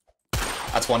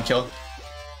 That's 1 kill.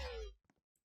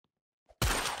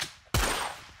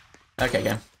 Okay,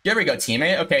 again. Here we go,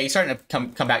 teammate. Okay, he's starting to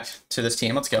come back to this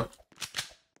team. Let's go.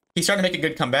 He's starting to make a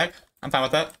good comeback. I'm fine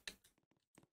with that.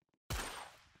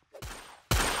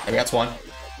 Maybe that's 1.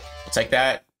 I'll take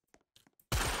that.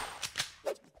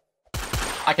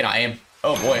 I cannot aim.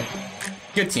 Oh, boy.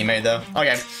 Good teammate, though.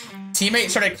 Okay. Teammate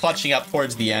started clutching up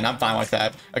towards the end. I'm fine with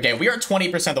that. Okay, we are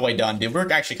 20% of the way done, dude.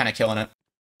 We're actually kind of killing it.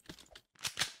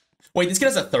 Wait, this kid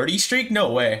has a 30 streak?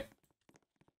 No way.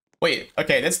 Wait,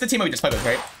 okay, that's the teammate we just played with,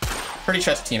 right? Pretty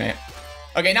sure that's a teammate.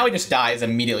 Okay, now he just dies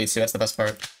immediately, too. That's the best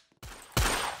part.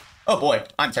 Oh, boy.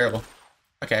 I'm terrible.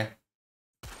 Okay.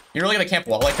 You're really gonna camp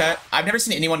wall like that? I've never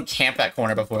seen anyone camp that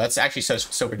corner before. That's actually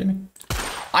so weird to me.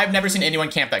 I've never seen anyone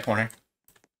camp that corner.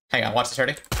 Hang on, watch this,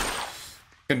 ready?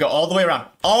 Gonna go all the way around.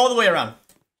 All the way around.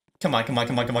 Come on, come on,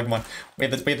 come on, come on, come on. We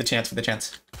have the chance, we have the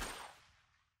chance.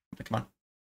 Come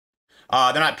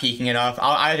on. They're not peeking enough.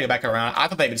 I have to go back around. I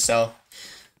thought they would sell.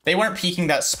 They weren't peeking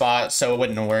that spot, so it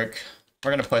wouldn't work.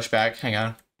 We're gonna push back. Hang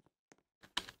on.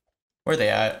 Where are they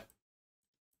at?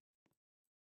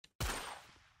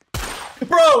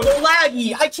 Bro, they're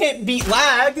laggy. I can't beat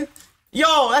lag.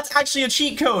 Yo, that's actually a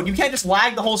cheat code. You can't just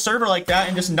lag the whole server like that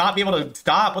and just not be able to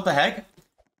stop. What the heck?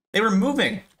 They were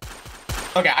moving.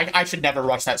 Okay, I should never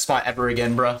rush that spot ever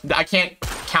again, bro. I can't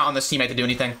count on this teammate to do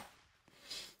anything.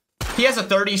 He has a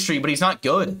 30 streak, but he's not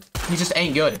good. He just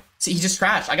ain't good. See, he's just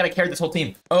trash. I gotta carry this whole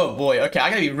team. Oh boy, okay, I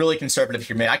gotta be really conservative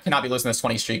here, man. I cannot be losing this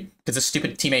 20 streak because this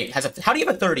stupid teammate has a. How do you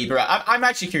have a 30, bro? I'm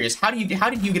actually curious. How did you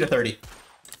get a 30?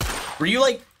 Were you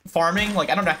like farming? Like,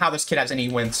 I don't know how this kid has any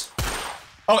wins.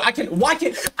 Oh, I can't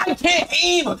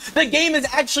aim. The game is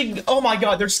actually. Oh my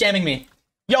god, they're scamming me,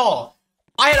 y'all.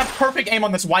 I had a perfect aim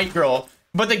on this white girl,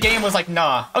 but the game was like,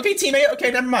 nah. Okay, teammate.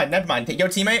 Okay, never mind. Yo,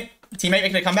 teammate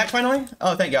making a comeback finally.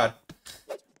 Oh, thank god.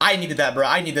 I needed that, bro.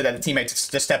 I needed that teammate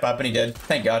to step up, and he did.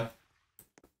 Thank god.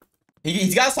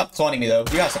 He's gotta stop cloning me, though.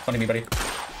 You gotta stop cloning me, buddy.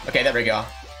 Okay, there we go.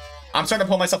 I'm starting to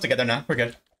pull myself together now. We're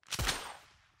good.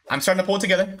 I'm starting to pull it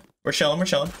together. We're chilling. We're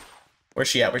chilling. Where's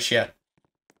she at? Where's she at?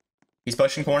 He's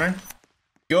pushing corner.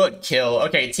 Good kill.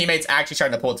 Okay, teammate's actually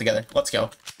starting to pull it together. Let's go.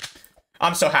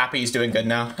 I'm so happy he's doing good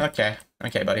now. Okay.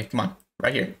 Okay, buddy. Come on.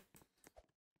 Right here.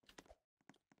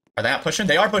 Are they not pushing?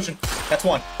 They are pushing. That's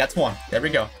 1. That's 1. There we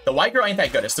go. The white girl ain't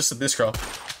that good. It's just this girl.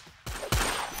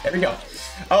 There we go.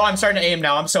 Oh, I'm starting to aim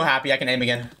now. I'm so happy I can aim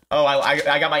again. Oh,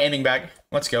 I got my aiming back.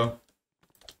 Let's go.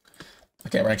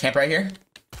 Okay, we're gonna camp right here.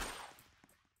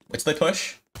 Wait till they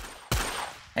push.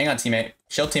 Hang on, teammate.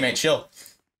 Chill, teammate. Chill.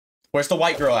 Where's the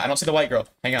white girl? I don't see the white girl.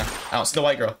 Hang on. I don't see the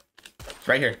white girl. It's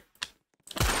right here.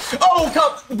 Oh,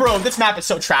 come, bro, this map is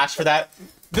so trash for that.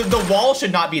 The wall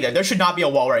should not be there. There should not be a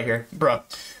wall right here, bro.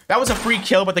 That was a free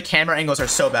kill, but the camera angles are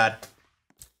so bad.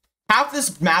 Half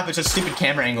this map is just stupid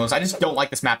camera angles. I just don't like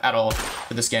this map at all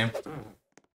for this game.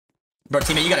 Bro,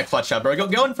 teammate, you gotta clutch up, bro.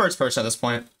 Go in first person at this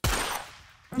point.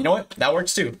 You know what? That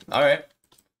works too. All right.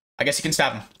 I guess you can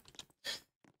stab him.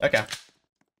 Okay.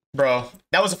 Bro,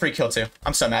 that was a free kill too.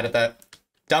 I'm so mad at that.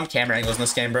 Dumb camera angles in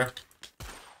this game, bro.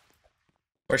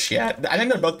 Where's she at? I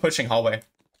think they're both pushing hallway.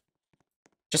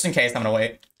 Just in case, I'm gonna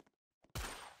wait.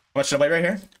 What, should I wait right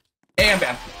here? And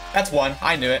bam. That's 1.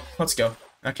 I knew it. Let's go.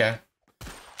 Okay.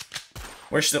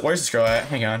 Where's this girl at?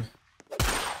 Hang on.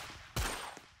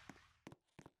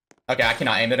 Okay, I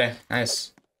cannot aim today.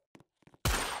 Nice.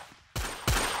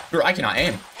 Bro, I cannot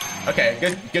aim. Okay,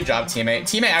 good job, teammate.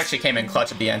 Teammate actually came in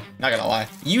clutch at the end. Not gonna lie.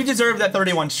 You deserve that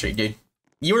 31 streak, dude.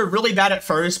 You were really bad at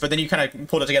first, but then you kind of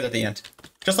pulled it together at the end.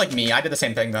 Just like me. I did the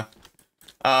same thing, though.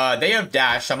 They have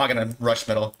dash. I'm not gonna rush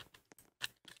middle.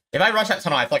 If I rush that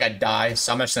tunnel, I feel like I'd die,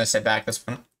 so I'm just gonna sit back this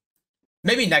one.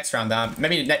 Maybe next round, though.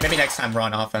 Maybe next time we're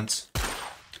on offense.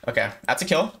 Okay, that's a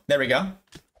kill. There we go.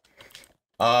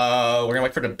 We're gonna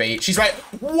wait for debate. She's right.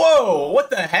 Whoa! What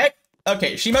the heck?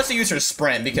 Okay, she must have used her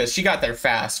sprint because she got there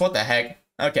fast. What the heck?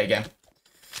 Okay, again.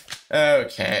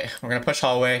 Okay, we're gonna push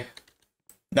hallway.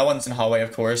 No one's in hallway,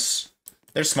 of course.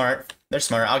 They're smart. They're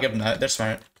smart. I'll give them that. They're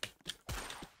smart.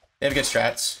 They have good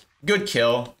strats. Good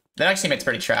kill. The next teammate's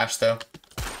pretty trash, though.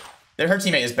 Her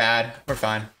teammate is bad. We're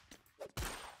fine.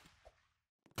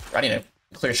 I need a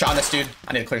clear shot on this dude.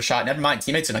 I need a clear shot. Never mind.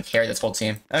 Teammate's gonna carry this whole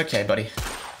team. Okay, buddy.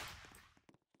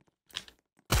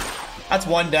 That's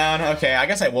 1 down. Okay, I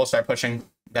guess I will start pushing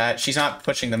that. She's not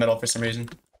pushing the middle for some reason.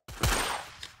 Okay,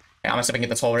 I'm gonna see if I can get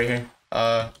this hole right here.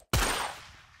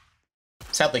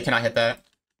 Sadly, cannot hit that.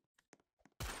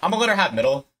 I'm gonna let her have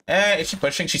middle. Is she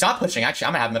pushing? She's not pushing, actually.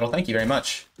 I'm gonna have middle. Thank you very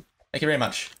much. Thank you very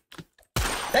much.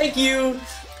 Thank you!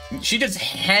 She just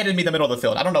handed me the middle of the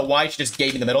field. I don't know why she just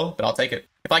gave me the middle, but I'll take it.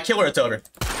 If I kill her, it's over.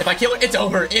 If I kill her, it's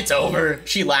over. It's over.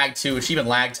 She lagged too. She even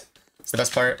lagged. It's the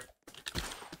best part.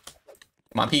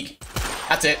 Come on, peek.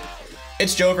 That's it.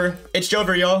 It's Jover. It's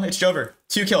Jover, y'all. It's Jover.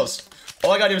 2 kills.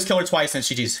 All I gotta do is kill her twice and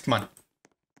GG's. Come on.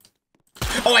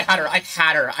 Oh, I had her. I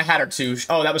had her. I had her too.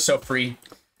 Oh, that was so free.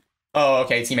 Oh,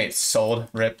 okay. Teammate sold.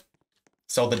 Rip.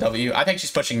 Sold the W. I think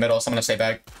she's pushing middle, so I'm gonna stay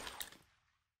back.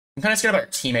 I'm kind of scared about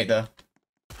her teammate, though.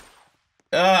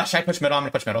 Should I push middle? I'm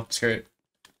gonna push middle. Screw it.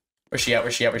 Where's she at?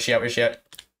 Where's she at? Where's she at? Where's she at?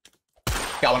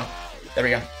 Got one. There we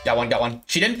go. Got one. Got one.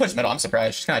 She didn't push middle. I'm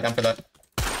surprised. She's kind of dumb for that.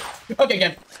 Okay,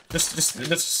 again. Just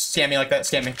scam me like that.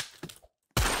 Scam me.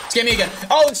 Scam me again.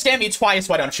 Oh, scam me twice.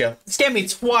 Why don't you? Scam me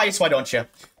twice. Why don't you?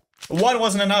 One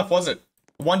wasn't enough, was it?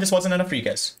 One just wasn't enough for you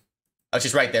guys. Oh,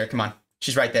 she's right there. Come on.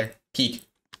 She's right there. Peek.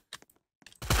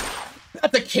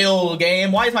 That's a kill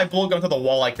game. Why is my bullet going through the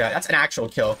wall like that? That's an actual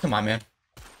kill. Come on, man.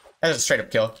 That is a straight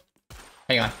up kill.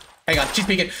 Hang on. Hang on. She's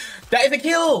peeking. That is a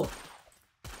kill.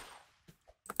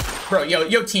 Bro,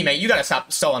 yo, teammate. You gotta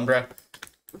stop stalling, bro.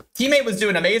 Teammate was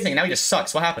doing amazing. Now he just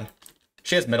sucks. What happened?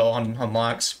 She has middle on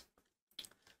locks.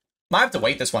 Might have to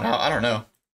wait this one out. I don't know.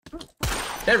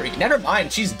 Never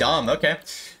mind. She's dumb. Okay.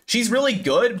 She's really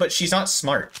good, but she's not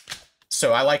smart.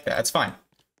 So I like that. That's fine.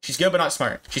 She's good, but not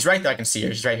smart. She's right there. I can see her.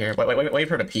 She's right here. Wait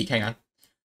for her to peek. Hang on.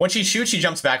 When she shoots, she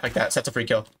jumps back like that. So that's a free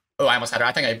kill. Oh, I almost had her.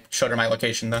 I think I showed her my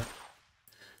location, though.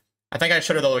 I think I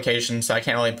showed her the location, so I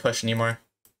can't really push anymore.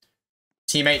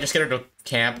 Teammate, just get her to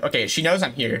camp. Okay, she knows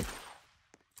I'm here.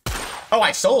 Oh,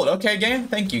 I sold. Okay, game.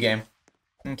 Thank you, game.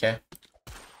 Okay.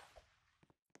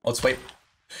 Let's wait.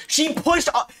 She pushed.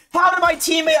 How did my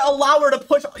teammate allow her to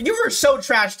push? You were so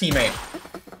trash, teammate.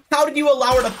 How did you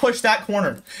allow her to push that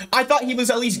corner? I thought he was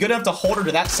at least good enough to hold her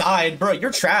to that side. Bro,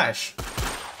 you're trash.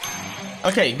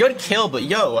 Okay, good kill, but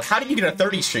yo, how did you get a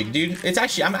 30 streak, dude?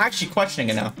 I'm actually questioning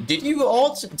it now. Did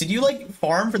you like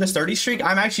farm for this 30 streak?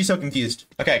 I'm actually so confused.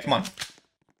 Okay, come on.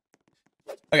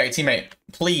 Okay, teammate,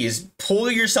 please pull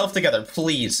yourself together,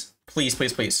 please. Please,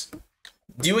 please, please.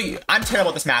 I'm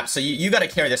terrible at this map, so you gotta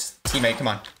carry this, teammate. Come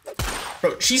on.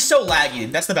 Bro, she's so laggy.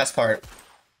 That's the best part.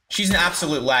 She's an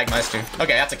absolute lag meister.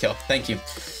 Okay, that's a kill. Thank you.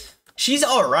 She's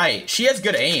alright. She has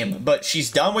good aim, but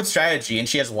she's done with strategy and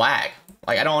she has lag.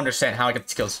 Like, I don't understand how I get the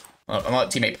skills. I'm gonna let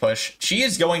teammate push. She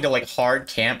is going to, like, hard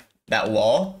camp that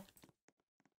wall.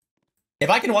 If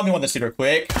I can 1v1 this super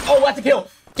quick. Oh, that's a kill.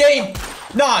 Game.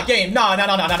 Nah, game.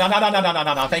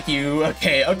 No. Thank you.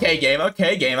 Okay, game.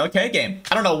 Okay, game. Okay, game.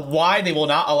 I don't know why they will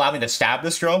not allow me to stab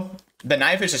this girl. The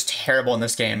knife is just terrible in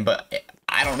this game, but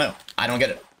I don't know. I don't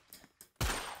get it.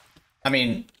 I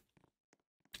mean,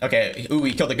 okay. Ooh,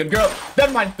 we killed the good girl.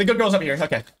 Never mind. The good girl's up here.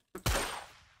 Okay.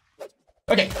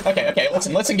 Okay.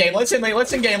 Listen, game. Listen to me.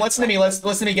 Listen to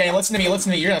me, game. Listen to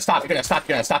me. You're gonna stop.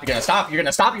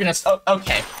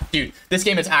 Okay. Dude, this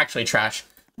game is actually trash.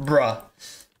 Bruh.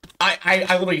 I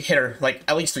literally hit her, like,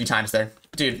 at least 3 times there.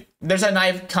 Dude, there's a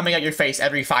knife coming at your face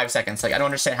every 5 seconds. Like, I don't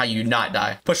understand how you not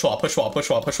die. Push wall. Come on. Push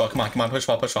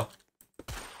wall.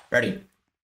 Ready.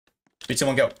 3, 2,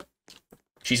 1, go.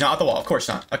 She's not at the wall. Of course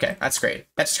not. Okay, that's great.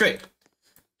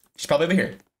 She's probably over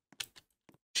here.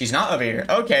 She's not over here.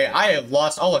 Okay, I have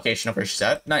lost all location of where she's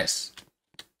at. Nice.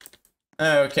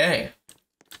 Okay.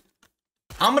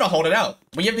 I'm gonna hold it out.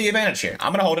 We have the advantage here.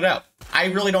 I'm gonna hold it out. I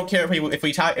really don't care if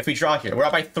we draw here. We're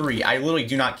up by 3. I literally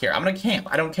do not care. I'm gonna camp.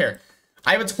 I don't care.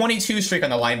 I have a 22 streak on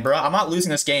the line, bro. I'm not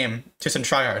losing this game to some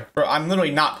tryhard. Bro, I'm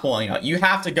literally not pulling out. You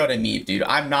have to go to me, dude.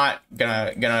 I'm not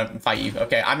gonna fight you.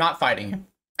 Okay, I'm not fighting you.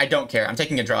 I don't care. I'm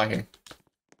taking a draw here.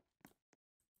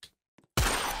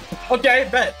 Okay,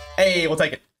 bet. Hey, we'll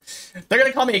take it. They're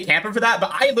gonna call me a camper for that,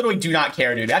 but I literally do not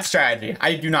care, dude. That's strategy.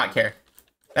 I do not care.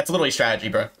 That's literally strategy,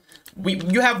 bro.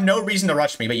 You have no reason to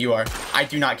rush me, but you are. I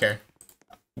do not care.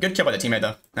 Good kill by the teammate,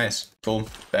 though. Nice. Cool.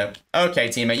 Bet. Okay,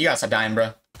 teammate. You gotta stop dying,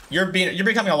 bro. You're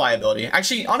becoming a liability.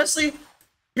 Actually, honestly,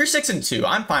 you're 6-2.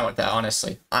 I'm fine with that,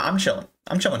 honestly. I'm chilling.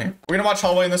 I'm chilling here. We're gonna watch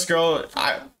hallway and this girl.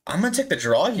 I'm gonna take the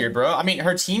draw here, bro. I mean,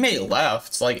 her teammate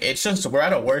left. Like, it's just, we're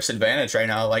at a worse advantage right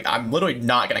now. Like, I'm literally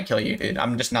not gonna kill you, dude.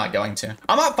 I'm just not going to.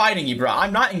 I'm not fighting you, bro.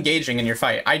 I'm not engaging in your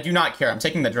fight. I do not care. I'm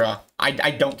taking the draw.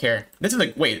 I don't care. This is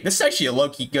like, wait, this is actually a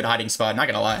low-key good hiding spot. Not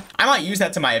gonna lie. I might use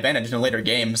that to my advantage in later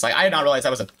games. Like, I did not realize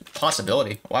that was a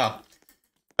possibility. Wow.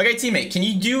 Okay, teammate, can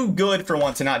you do good for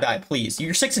once and not die, please?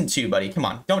 You're 6-2, buddy. Come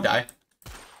on, don't die.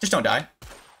 Just don't die.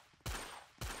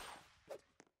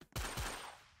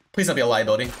 Please don't be a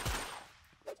liability.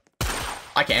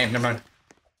 I can't. Never mind.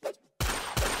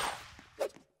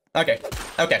 Okay.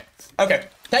 Okay. Okay.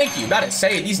 Thank you. Gotta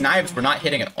say, these knives were not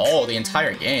hitting at all the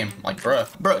entire game. Like, bruh.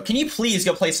 Bro, can you please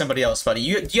go play somebody else, buddy?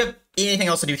 Do you have anything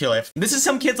else to do with your life? This is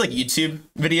some kid's, like, YouTube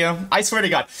video. I swear to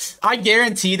God. I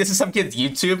guarantee this is some kid's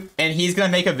YouTube, and he's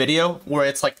gonna make a video where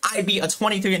it's like, I beat a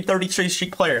 23 and 33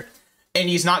 streak player. And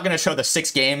he's not gonna show the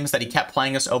 6 games that he kept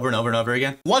playing us over and over and over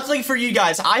again. Luckily for you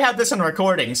guys, I have this on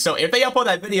recording, so if they upload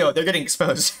that video, they're getting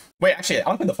exposed. Wait, actually, I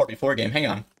wanna play the 4v4 game. Hang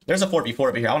on. There's a 4v4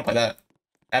 over here. I wanna play that.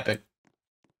 Epic.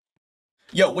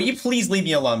 Yo, will you please leave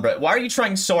me alone, bro? Why are you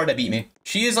trying so hard to beat me?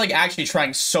 She is, like, actually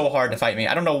trying so hard to fight me.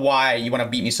 I don't know why you want to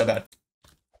beat me so bad.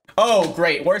 Oh,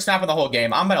 great. Worst map of the whole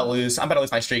game. I'm about to lose. I'm about to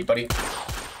lose my streak, buddy.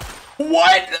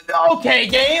 What? Okay,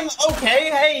 game.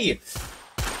 Okay, hey.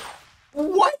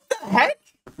 What the heck?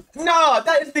 No,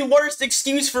 that is the worst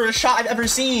excuse for a shot I've ever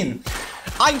seen.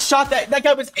 I shot that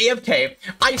guy was AFK.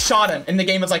 I shot him, and the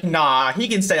game was like, nah, he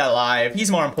can stay alive. He's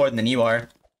more important than you are.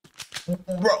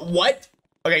 Bro, what?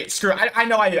 Okay, screw it. I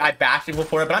know I bashed people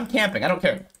for it, but I'm camping. I don't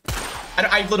care.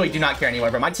 I literally do not care anymore,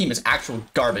 but my team is actual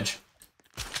garbage.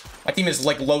 My team is,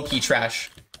 like, low-key trash.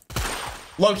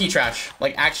 Low-key trash.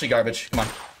 Like, actually garbage. Come on.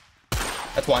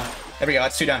 That's 1. There we go.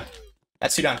 That's 2 down.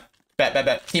 That's 2 down. Bet.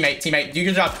 Teammate, do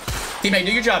your job. Teammate,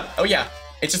 do your job. Oh, yeah.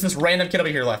 It's just this random kid over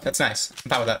here left. That's nice. I'm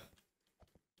fine with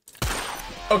that.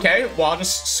 Okay, well, I'll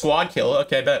just squad kill.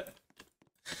 Okay, bet.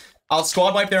 I'll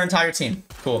squad wipe their entire team.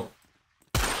 Cool.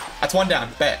 That's 1 down.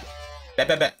 Bet.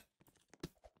 Bet.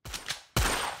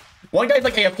 One guy's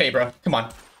like AFK, bro. Come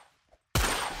on.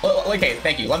 Okay,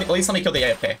 thank you. At least let me kill the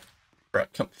AFK. Bro,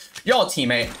 come. Y'all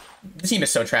teammate. The team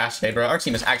is so trash today, bro. Our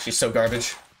team is actually so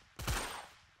garbage.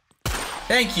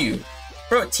 Thank you.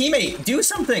 Bro, teammate, do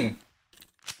something.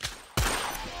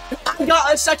 I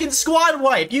got a 2nd squad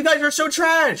wipe. You guys are so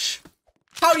trash.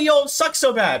 How do y'all suck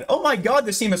so bad? Oh my God,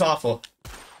 this team is awful.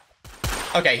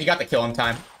 Okay, he got the kill in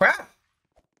time. Crap.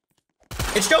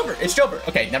 It's Jover. It's Jover.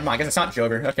 Okay, never mind. I guess it's not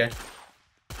Jover. Okay.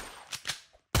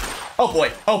 Oh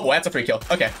boy. Oh boy. That's a free kill.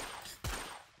 Okay.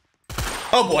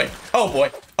 Oh boy. Oh boy.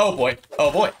 Oh boy.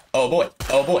 Oh boy. Oh boy.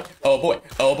 Oh boy. Oh boy.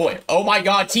 Oh boy. Oh my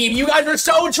God, team. You guys are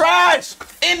so trash.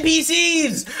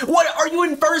 NPCs. What? Are you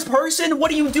in first person?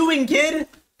 What are you doing, kid?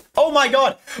 Oh my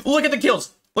God. Look at the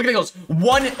kills. Look at the kills.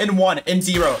 1 and 1 and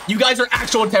 0. You guys are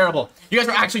actually terrible. You guys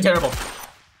are actually terrible.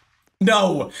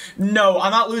 No,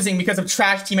 I'm not losing because of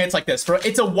trash teammates like this, bro.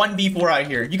 It's a 1v4 out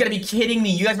here. You gotta be kidding me.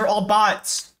 You guys are all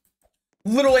bots.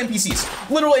 Literal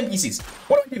NPCs. Literal NPCs.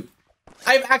 What do I do?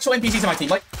 I have actual NPCs on my team.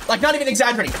 Like not even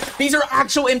exaggerating. These are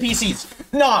actual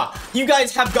NPCs. Nah, you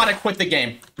guys have gotta quit the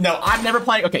game. No, I'm never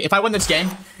playing. Okay, if I win this game,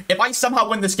 if I somehow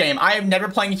win this game, I am never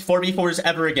playing 4v4s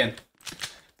ever again.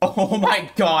 Oh my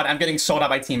God, I'm getting sold out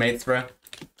by teammates, bro.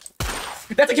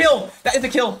 That's a kill. That is a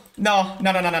kill. No.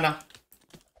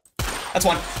 That's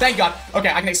 1. Thank God.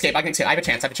 Okay, I can escape. I have a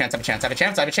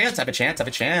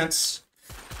chance.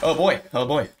 Oh boy. Oh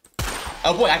boy,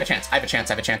 I have a chance. Okay, I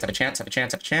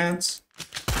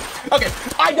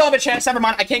don't have a chance. Never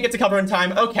mind. I can't get to cover in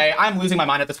time. Okay, I'm losing my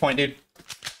mind at this point, dude.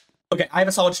 Okay, I have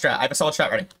a solid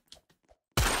strat. Ready.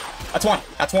 That's 1.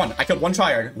 I killed 1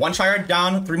 tryhard. 1 tryhard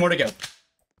down. 3 more to go.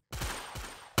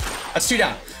 That's 2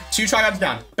 down. 2 tryhards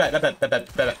down. Bet. Come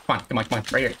on.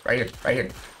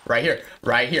 Right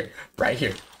here.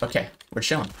 Okay, we're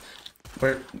chilling.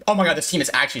 Oh my God, this team is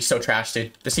actually so trash,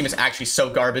 dude. This team is actually so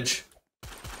garbage.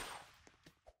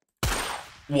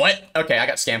 What? Okay, I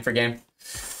got scammed for game.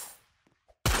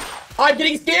 I'm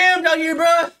getting scammed out here,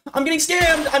 bro. I'm getting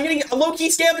scammed. I'm getting low-key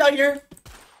scammed out here.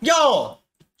 Yo.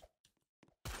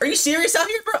 Are you serious out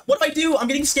here, bro? What do I do? I'm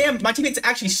getting scammed. My teammate's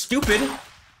actually stupid.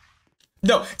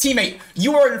 No, teammate,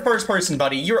 you are in first person,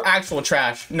 buddy. You're actual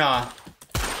trash. Nah.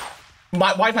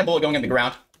 Why is my bullet going in the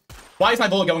ground? Why is my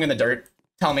bullet going in the dirt?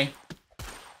 Tell me.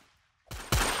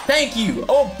 Thank you.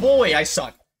 Oh boy, I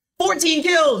suck. 14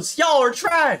 kills. Y'all are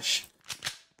trash.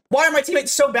 Why are my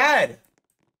teammates so bad?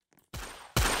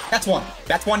 That's 1.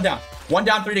 That's 1 down. 1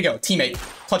 down, 3 to go. Teammate,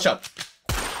 clutch up.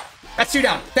 That's 2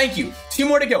 down. Thank you. 2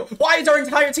 more to go. Why is our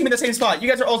entire team in the same spot? You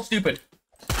guys are all stupid.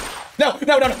 No.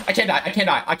 I can't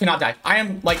die. I cannot die. I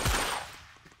am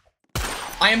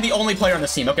the only player on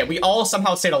this team. Okay, we all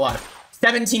somehow stayed alive.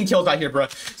 17 kills out here, bro.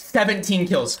 17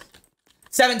 kills.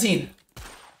 17.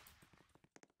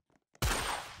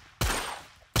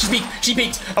 She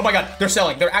peeked. Oh my God, they're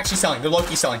selling. They're actually selling. They're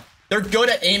low-key selling. They're good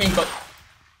at aiming, but...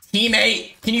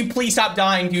 Teammate, can you please stop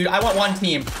dying, dude? I want 1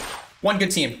 team. 1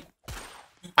 good team.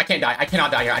 I can't die. I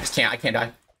cannot die here. I just can't. I can't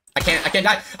die. I can't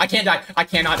die. I can't die. I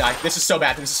cannot die. This is so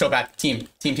bad. Team.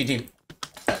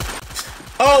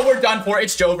 Oh, we're done for.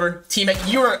 It's Jover.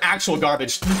 Teammate, you are actual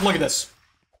garbage. Look at this.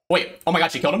 Wait. Oh my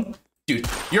God, she killed him? Dude,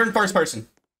 you're in first person.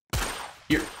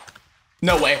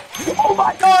 No way. Oh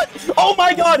my god! Oh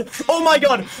my god! Oh my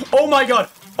god! Oh my god!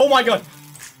 Oh my god!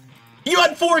 You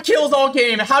had 4 kills all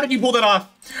game. How did you pull that off?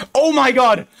 Oh my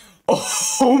god!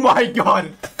 Oh my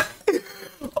god!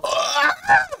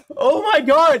 Oh my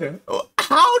god!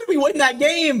 How did we win that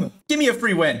game? Give me a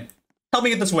free win. Help me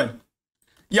get this win.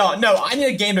 Yo, no, I need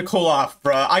a game to cool off,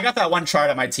 bro. I got that one chart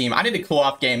on my team. I need a cool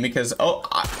off game because,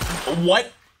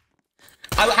 what?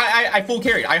 I full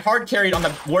carried. I hard carried on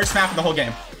the worst map in the whole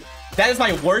game. That is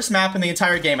my worst map in the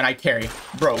entire game, and I carry.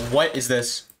 Bro, what is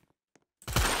this?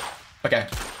 Okay.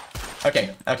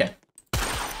 Okay, okay.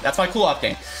 That's my cool off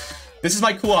game. This is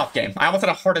my cool off game. I almost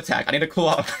had a heart attack. I need to cool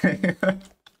off.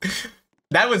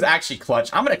 That was actually clutch.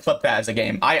 I'm gonna clip that as a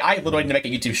game. I literally need to make a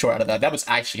YouTube short out of that. That was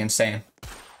actually insane.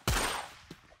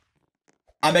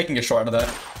 I'm making a short out of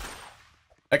that.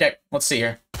 Okay, let's see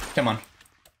here. Come on.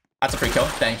 That's a free kill.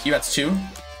 Thank you. That's 2.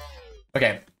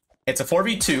 Okay. It's a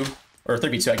 4v2. Or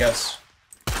 3v2, I guess.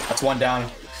 That's 1 down.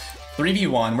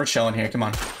 3v1. We're chilling here. Come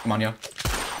on. Come on, yo.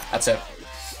 That's it.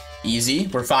 Easy.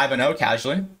 We're 5-0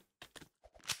 casually.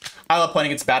 I love playing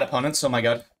against bad opponents. Oh my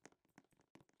god.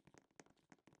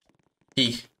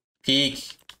 Peek.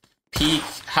 Peek. Peek.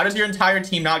 How does your entire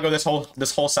team not go this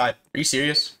whole side? Are you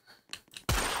serious?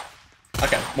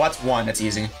 Okay, well, that's 1. That's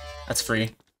easy. That's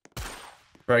free.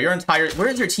 Bro, your entire...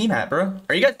 Where's your team at, bro?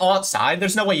 Are you guys all outside?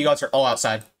 There's no way you guys are all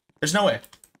outside. There's no way.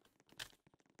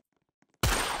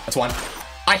 That's 1.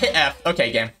 I hit F.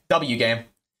 Okay, game. W game.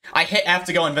 I hit F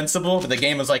to go invincible, but the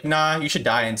game was like, nah, you should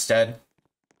die instead.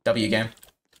 W game.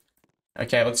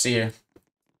 Okay, let's see here.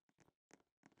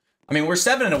 I mean, we're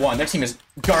 7-1. Their team is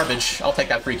garbage. I'll take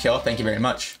that free kill. Thank you very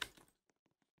much.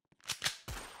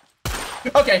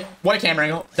 Okay, what a camera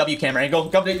angle. W camera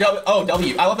angle. Oh,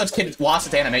 W. I love that kid lost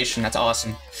its animation. That's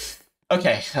awesome.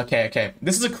 Okay, okay, okay.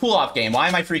 This is a cool off game. Why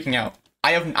am I freaking out?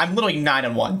 I'm literally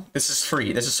 9-1. This is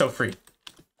free. This is so free.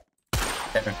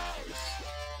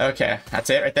 Okay, that's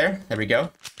it right there. There we go.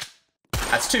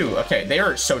 That's 2. Okay, they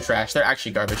are so trash. They're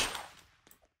actually garbage.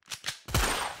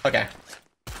 Okay.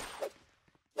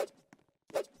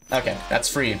 Okay, that's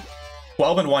free.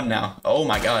 12-1 now. Oh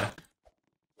my god.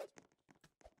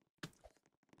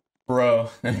 Bro,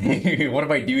 what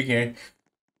do I do here?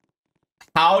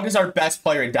 How does our best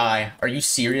player die? Are you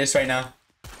serious right now?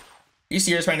 Are you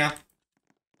serious right now?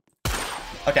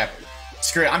 Okay.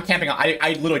 Screw it. I'm camping out.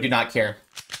 I literally do not care.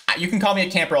 You can call me a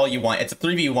camper all you want. It's a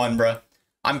 3v1, bro.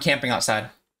 I'm camping outside.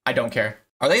 I don't care.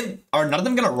 Are none of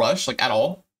them gonna rush, like, at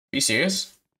all? Are you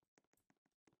serious?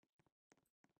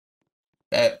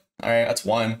 Alright, that's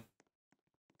 1.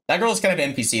 That girl's kind of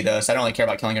an NPC, though, so I don't really care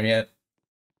about killing her yet.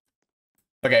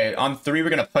 Okay, on 3, we're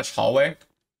gonna push hallway.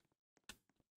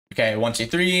 Okay, 1, 2,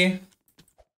 3.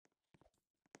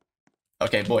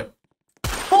 Okay, boy.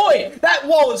 Boy, that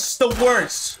wall is the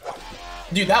worst.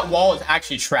 Dude, that wall is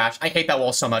actually trash. I hate that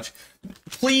wall so much.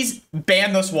 Please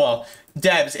ban this wall.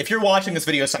 Devs, if you're watching this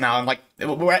video somehow, I'm like,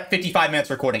 we're at 55 minutes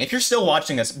recording. If you're still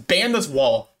watching this, ban this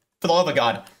wall. For the love of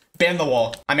God, ban the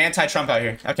wall. I'm anti-Trump out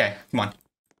here. Okay, come on.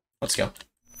 Let's go.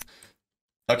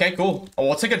 Okay, cool. Oh,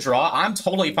 we'll take a draw. I'm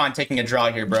totally fine taking a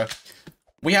draw here, bro.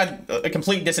 We had a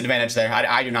complete disadvantage there.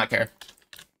 I do not care.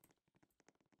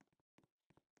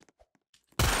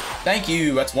 Thank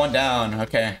you. That's 1 down.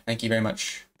 Okay, thank you very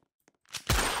much.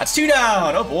 That's 2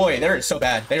 down. Oh boy, they're so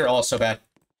bad. They are all so bad.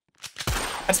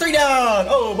 That's 3 down.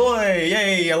 Oh boy,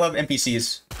 yay! I love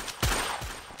NPCs.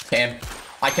 Damn,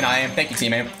 I am. Thank you,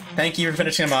 teammate. Thank you for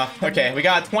finishing them off. Okay, we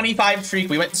got a 25 streak.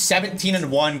 We went 17-1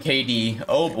 KD.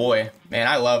 Oh boy, man,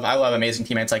 I love amazing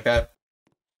teammates like that.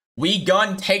 We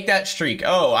gun take that streak.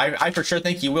 Oh, I for sure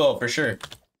think you will, for sure.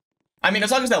 I mean,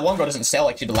 as long as that one girl doesn't sell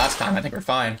like she did last time, I think we're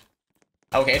fine.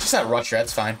 Okay, it's just that rusher.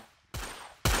 That's fine.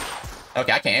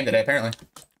 Okay, I can't aim today, apparently.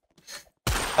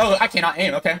 Oh, I cannot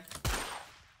aim. Okay.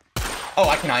 Oh,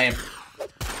 I cannot aim.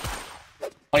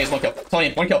 Oh, he has 1 kill. Tell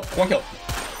me, 1 kill. 1 kill.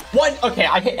 1. Okay,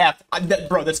 I hit F.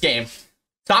 Bro, this game.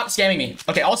 Stop scamming me.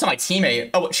 Okay, also my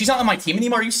teammate. Oh, she's not on my team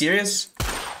anymore. Are you serious?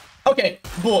 Okay,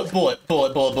 bullet.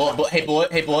 Hey,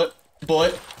 bullet.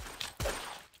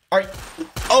 Alright.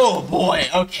 Oh, boy.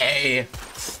 Okay.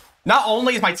 Not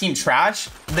only is my team trash,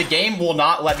 the game will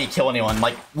not let me kill anyone.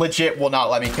 Like, legit will not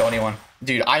let me kill anyone.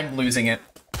 Dude, I'm losing it.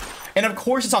 And of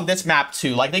course it's on this map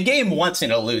too. Like, the game wants me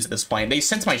to lose at this point. They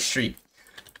sense my streak.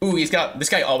 Ooh, this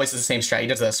guy always does the same strat. He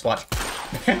does this, watch.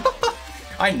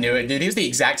 I knew it, dude. He was the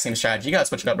exact same strategy. You gotta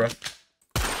switch it up, bro.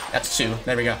 That's 2.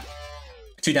 There we go.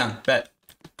 2 down, bet.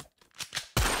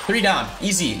 3 down,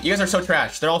 easy. You guys are so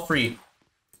trash. They're all free.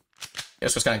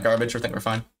 This was kind of garbage. I think we're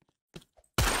fine.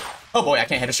 Oh boy, I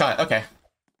can't hit a shot. Okay.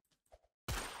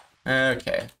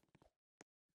 Okay.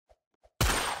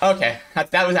 Okay,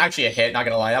 that was actually a hit, not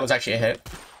gonna lie. That was actually a hit.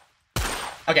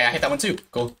 Okay, I hit that one too.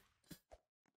 Cool.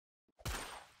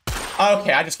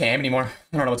 Okay, I just can't aim anymore.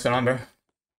 I don't know what's going on, bro.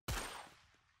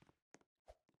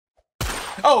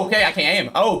 Oh, okay, I can't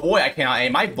aim. Oh, boy, I cannot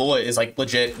aim. My bullet is, like,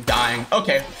 legit dying.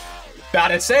 Okay. Bad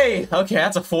to say. Okay,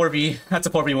 that's a 4v. That's a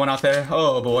 4v1 out there.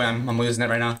 Oh, boy, I'm losing it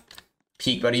right now.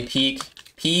 Peek, buddy. Peek.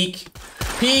 Peek.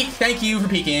 Peek. Thank you for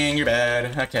peeking. You're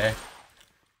bad. Okay.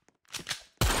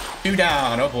 2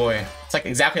 down. Oh, boy. It's like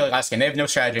exactly like last game. They have no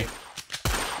strategy.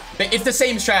 It's the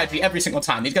same strategy every single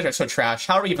time. These guys are so trash.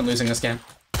 How are we even losing this game?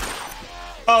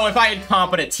 Oh, if I had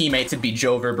competent teammates, it'd be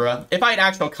Jover, bro. If I had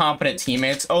actual competent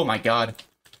teammates, oh my god.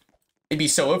 It'd be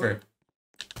so over.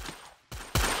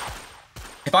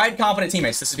 If I had competent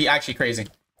teammates, this would be actually crazy.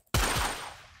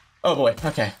 Oh boy,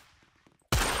 okay.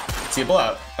 Let's see a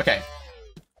blowout. Okay.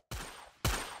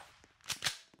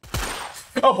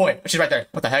 Oh boy, she's right there.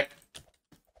 What the heck?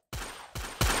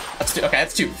 That's 2. Okay,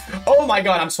 that's 2. Oh my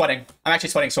god, I'm sweating. I'm actually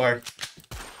sweating so hard.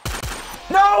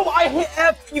 No, I hit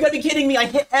F. You gotta be kidding me. I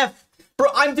hit F. Bro,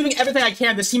 I'm doing everything I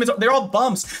can. This team is, they're all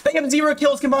bumps. They have 0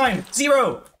 kills combined.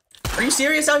 0. Are you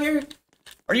serious out here?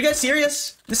 Are you guys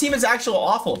serious? This team is actually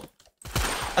awful.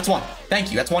 That's 1. Thank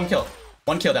you. That's 1 kill.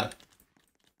 1 kill down.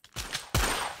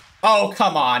 Oh,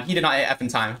 come on. He did not hit F in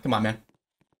time. Come on, man.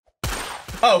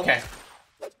 Oh, okay.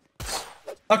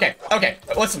 Okay, okay.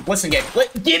 Listen, game.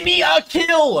 Give me a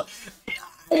kill.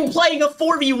 I'm playing a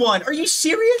 4v1. Are you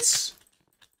serious?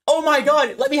 Oh my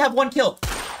god. Let me have 1 kill.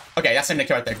 Okay, that's him to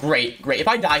kill right there. Great, great. If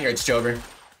I die here, it's Jover.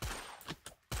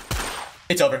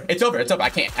 It's over. It's over. It's over. I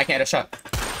can't hit a shot.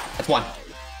 That's 1.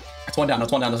 That's 1 down.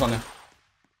 That's 1 down. That's 1 down.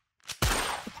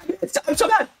 I'm so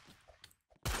bad.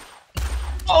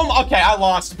 Oh, okay, I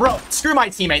lost. Bro, screw my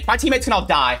teammates. My teammates can all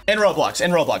die. In Roblox,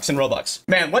 in Roblox, in Roblox.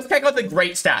 Man, let's check out the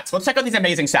great stats. Let's check out these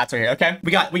amazing stats right here, okay?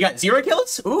 We got 0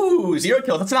 kills. Ooh, 0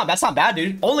 kills. That's not bad,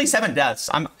 dude. Only 7 deaths.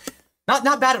 I'm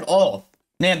not bad at all.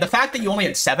 Man, the fact that you only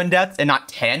had 7 deaths and not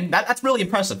 10, that's really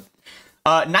impressive.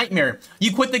 Nightmare,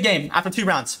 you quit the game after 2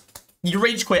 rounds. You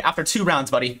rage quit after 2 rounds,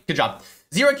 buddy. Good job.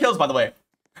 0 kills, by the way.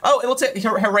 Oh, and let's say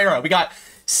Herrera. We got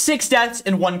 6 deaths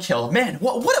and 1 kill. Man,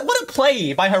 what a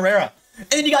play by Herrera. And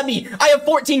then you got me. I have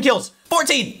 14 kills.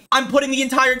 14. I'm putting the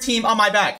entire team on my back.